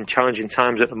living in challenging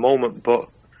times at the moment, but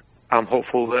I'm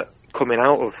hopeful that coming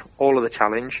out of all of the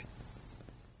challenge,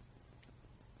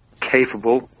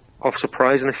 capable of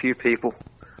surprising a few people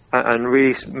and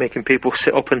really making people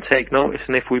sit up and take notice.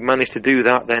 And if we manage to do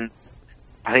that, then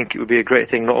I think it would be a great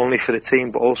thing, not only for the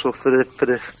team but also for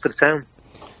the town.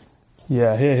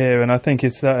 Yeah, here, and I think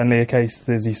it's certainly a case,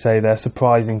 as you say, there,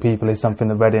 surprising people is something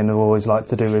that Reading have always liked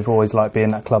to do. We've always liked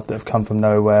being that club that have come from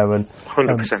nowhere and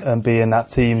 100%. Being that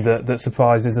team that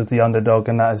surprises as the underdog,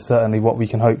 and that is certainly what we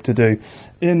can hope to do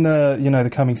in the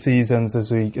coming seasons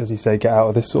as you say, get out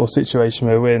of this sort of situation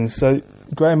we're in. So,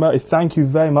 Graeme Murty, thank you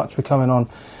very much for coming on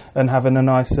and having a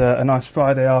nice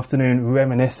Friday afternoon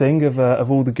reminiscing of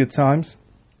all the good times.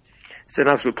 It's an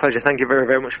absolute pleasure. Thank you very,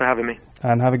 very much for having me.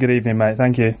 And have a good evening, mate.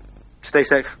 Thank you. Stay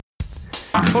safe.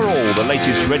 For all the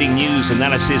latest Reading news,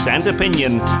 analysis and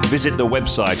opinion, visit the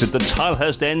website at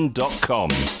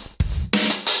thetilehurstend.com.